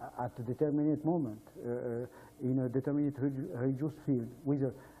a determinate moment in a determinate religious field with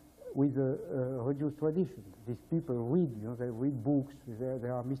a religious tradition. These people read, they read books,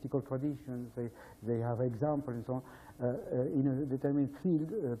 there are mystical traditions, they have examples and so on. In a determinate field,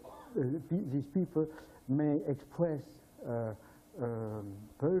 these people may express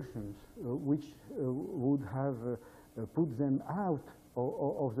pulsions which would have put them out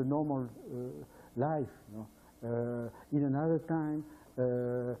of the normal life, in another time,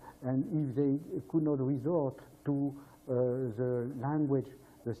 and if they could not resort to the language,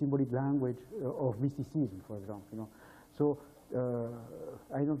 the symbolic language of mysticism, for example. So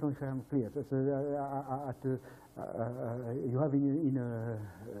I don't know if I am clear. You have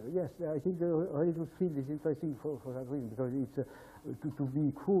yes, I think the religious field is interesting for that reason, because it's to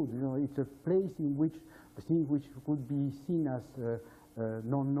be crude, it's a place in which things which could be seen as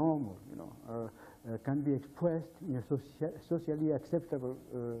non-normal, can be expressed in a socially acceptable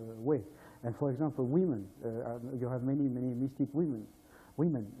way. And for example, women, you have many mystic women,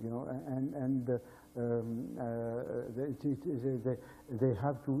 and they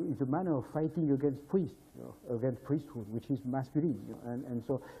have to, it's a manner of fighting against priests, against priesthood, which is masculine,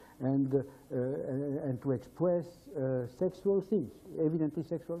 and to express sexual things, evidently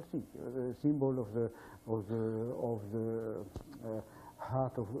sexual things, the symbol of the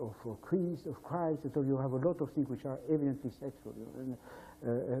heart of Christ, so you have a lot of things which are evidently sexual,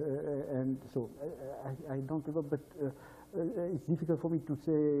 and so I don't know, but it's difficult for me to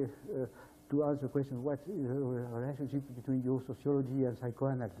say, to answer the question, what is the relationship between your sociology and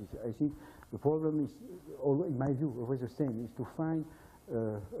psychoanalysis. I think the problem is, in my view, always the same, is to find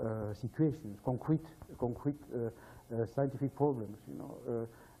situations, concrete scientific problems,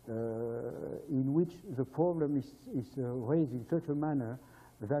 in which the problem is raised in such a manner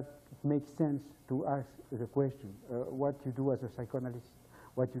that it makes sense to ask the question, what you do as a psychoanalyst,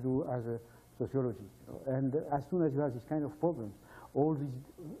 what you do as a sociology. And as soon as you have this kind of problems, all these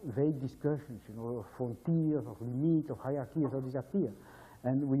vague discussions, of frontiers, of limits, of hierarchies, all disappear,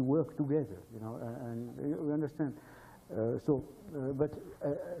 and we work together, and we understand. But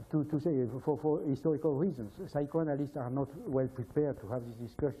to say, for historical reasons, psychoanalysts are not well prepared to have these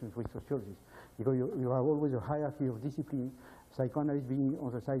discussions with sociologists, because you have always a hierarchy of discipline, psychoanalysts being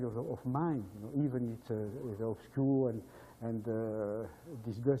on the side of mind, even it's obscure and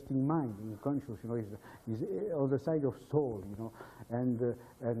disgusting mind, unconscious, is on the side of soul, and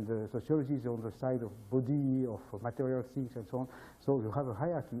sociology is on the side of body, of material things, and so on. So you have a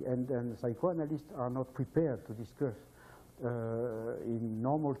hierarchy, and psychoanalysts are not prepared to discuss in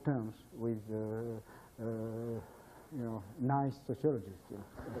normal terms with nice sociologists.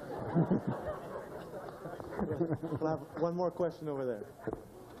 We'll have one more question over there. This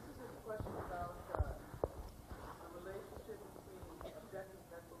is a question about the relationship between objective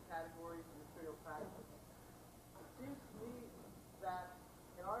mental categories and material practice. It seems to me that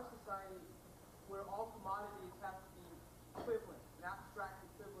in our society, where all commodities have to be equivalent, an abstract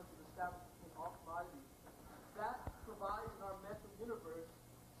equivalence is established between all commodities, that provides in our mental universe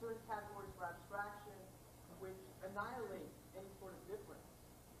certain categories for abstraction which annihilate any sort of difference.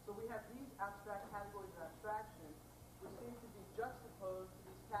 So we have these abstract categories of abstraction which seem to be juxtaposed to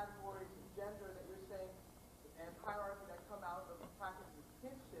these categories of gender that you're saying and hierarchy that come out of the practice of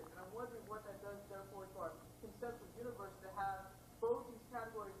kinship. And I'm wondering what that does, therefore, to our conceptual universe to have both these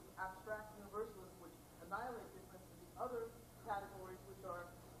categories of abstract universalism which annihilate difference and these other categories which are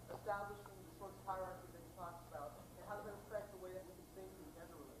establishing the sorts of hierarchy that you talked about. And how does that affect the way that we can think in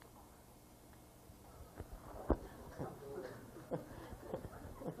gender relations?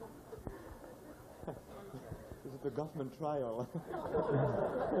 This is the Goffman trial.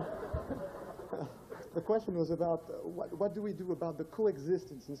 the question was about what do we do about the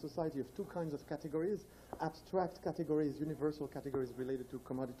coexistence in society of two kinds of categories, abstract categories, universal categories related to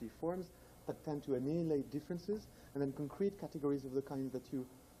commodity forms that tend to annihilate differences, and then concrete categories of the kind that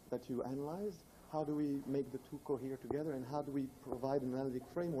you analyzed. How do we make the two cohere together, and how do we provide an analytic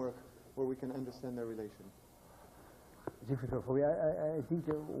framework where we can understand their relation? Difficult for me. I think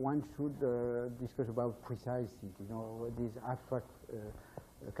one should discuss about precisely, these abstract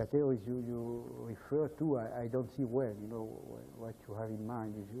categories you refer to. I don't see well, what you have in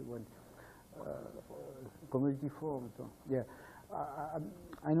mind. If you want commodity forms, yeah,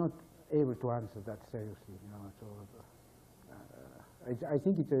 I'm not able to answer that seriously. I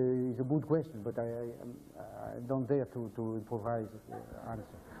think it's a good question, but I don't dare to improvise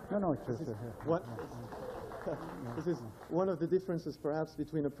answer. No, it's just what. This is one of the differences, perhaps,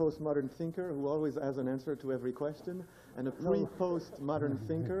 between a postmodern thinker who always has an answer to every question and a pre-postmodern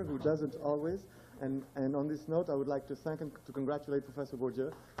thinker who doesn't always. And on this note, I would like to thank and to congratulate Professor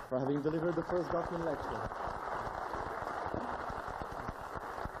Bourdieu for having delivered the first Goffman lecture.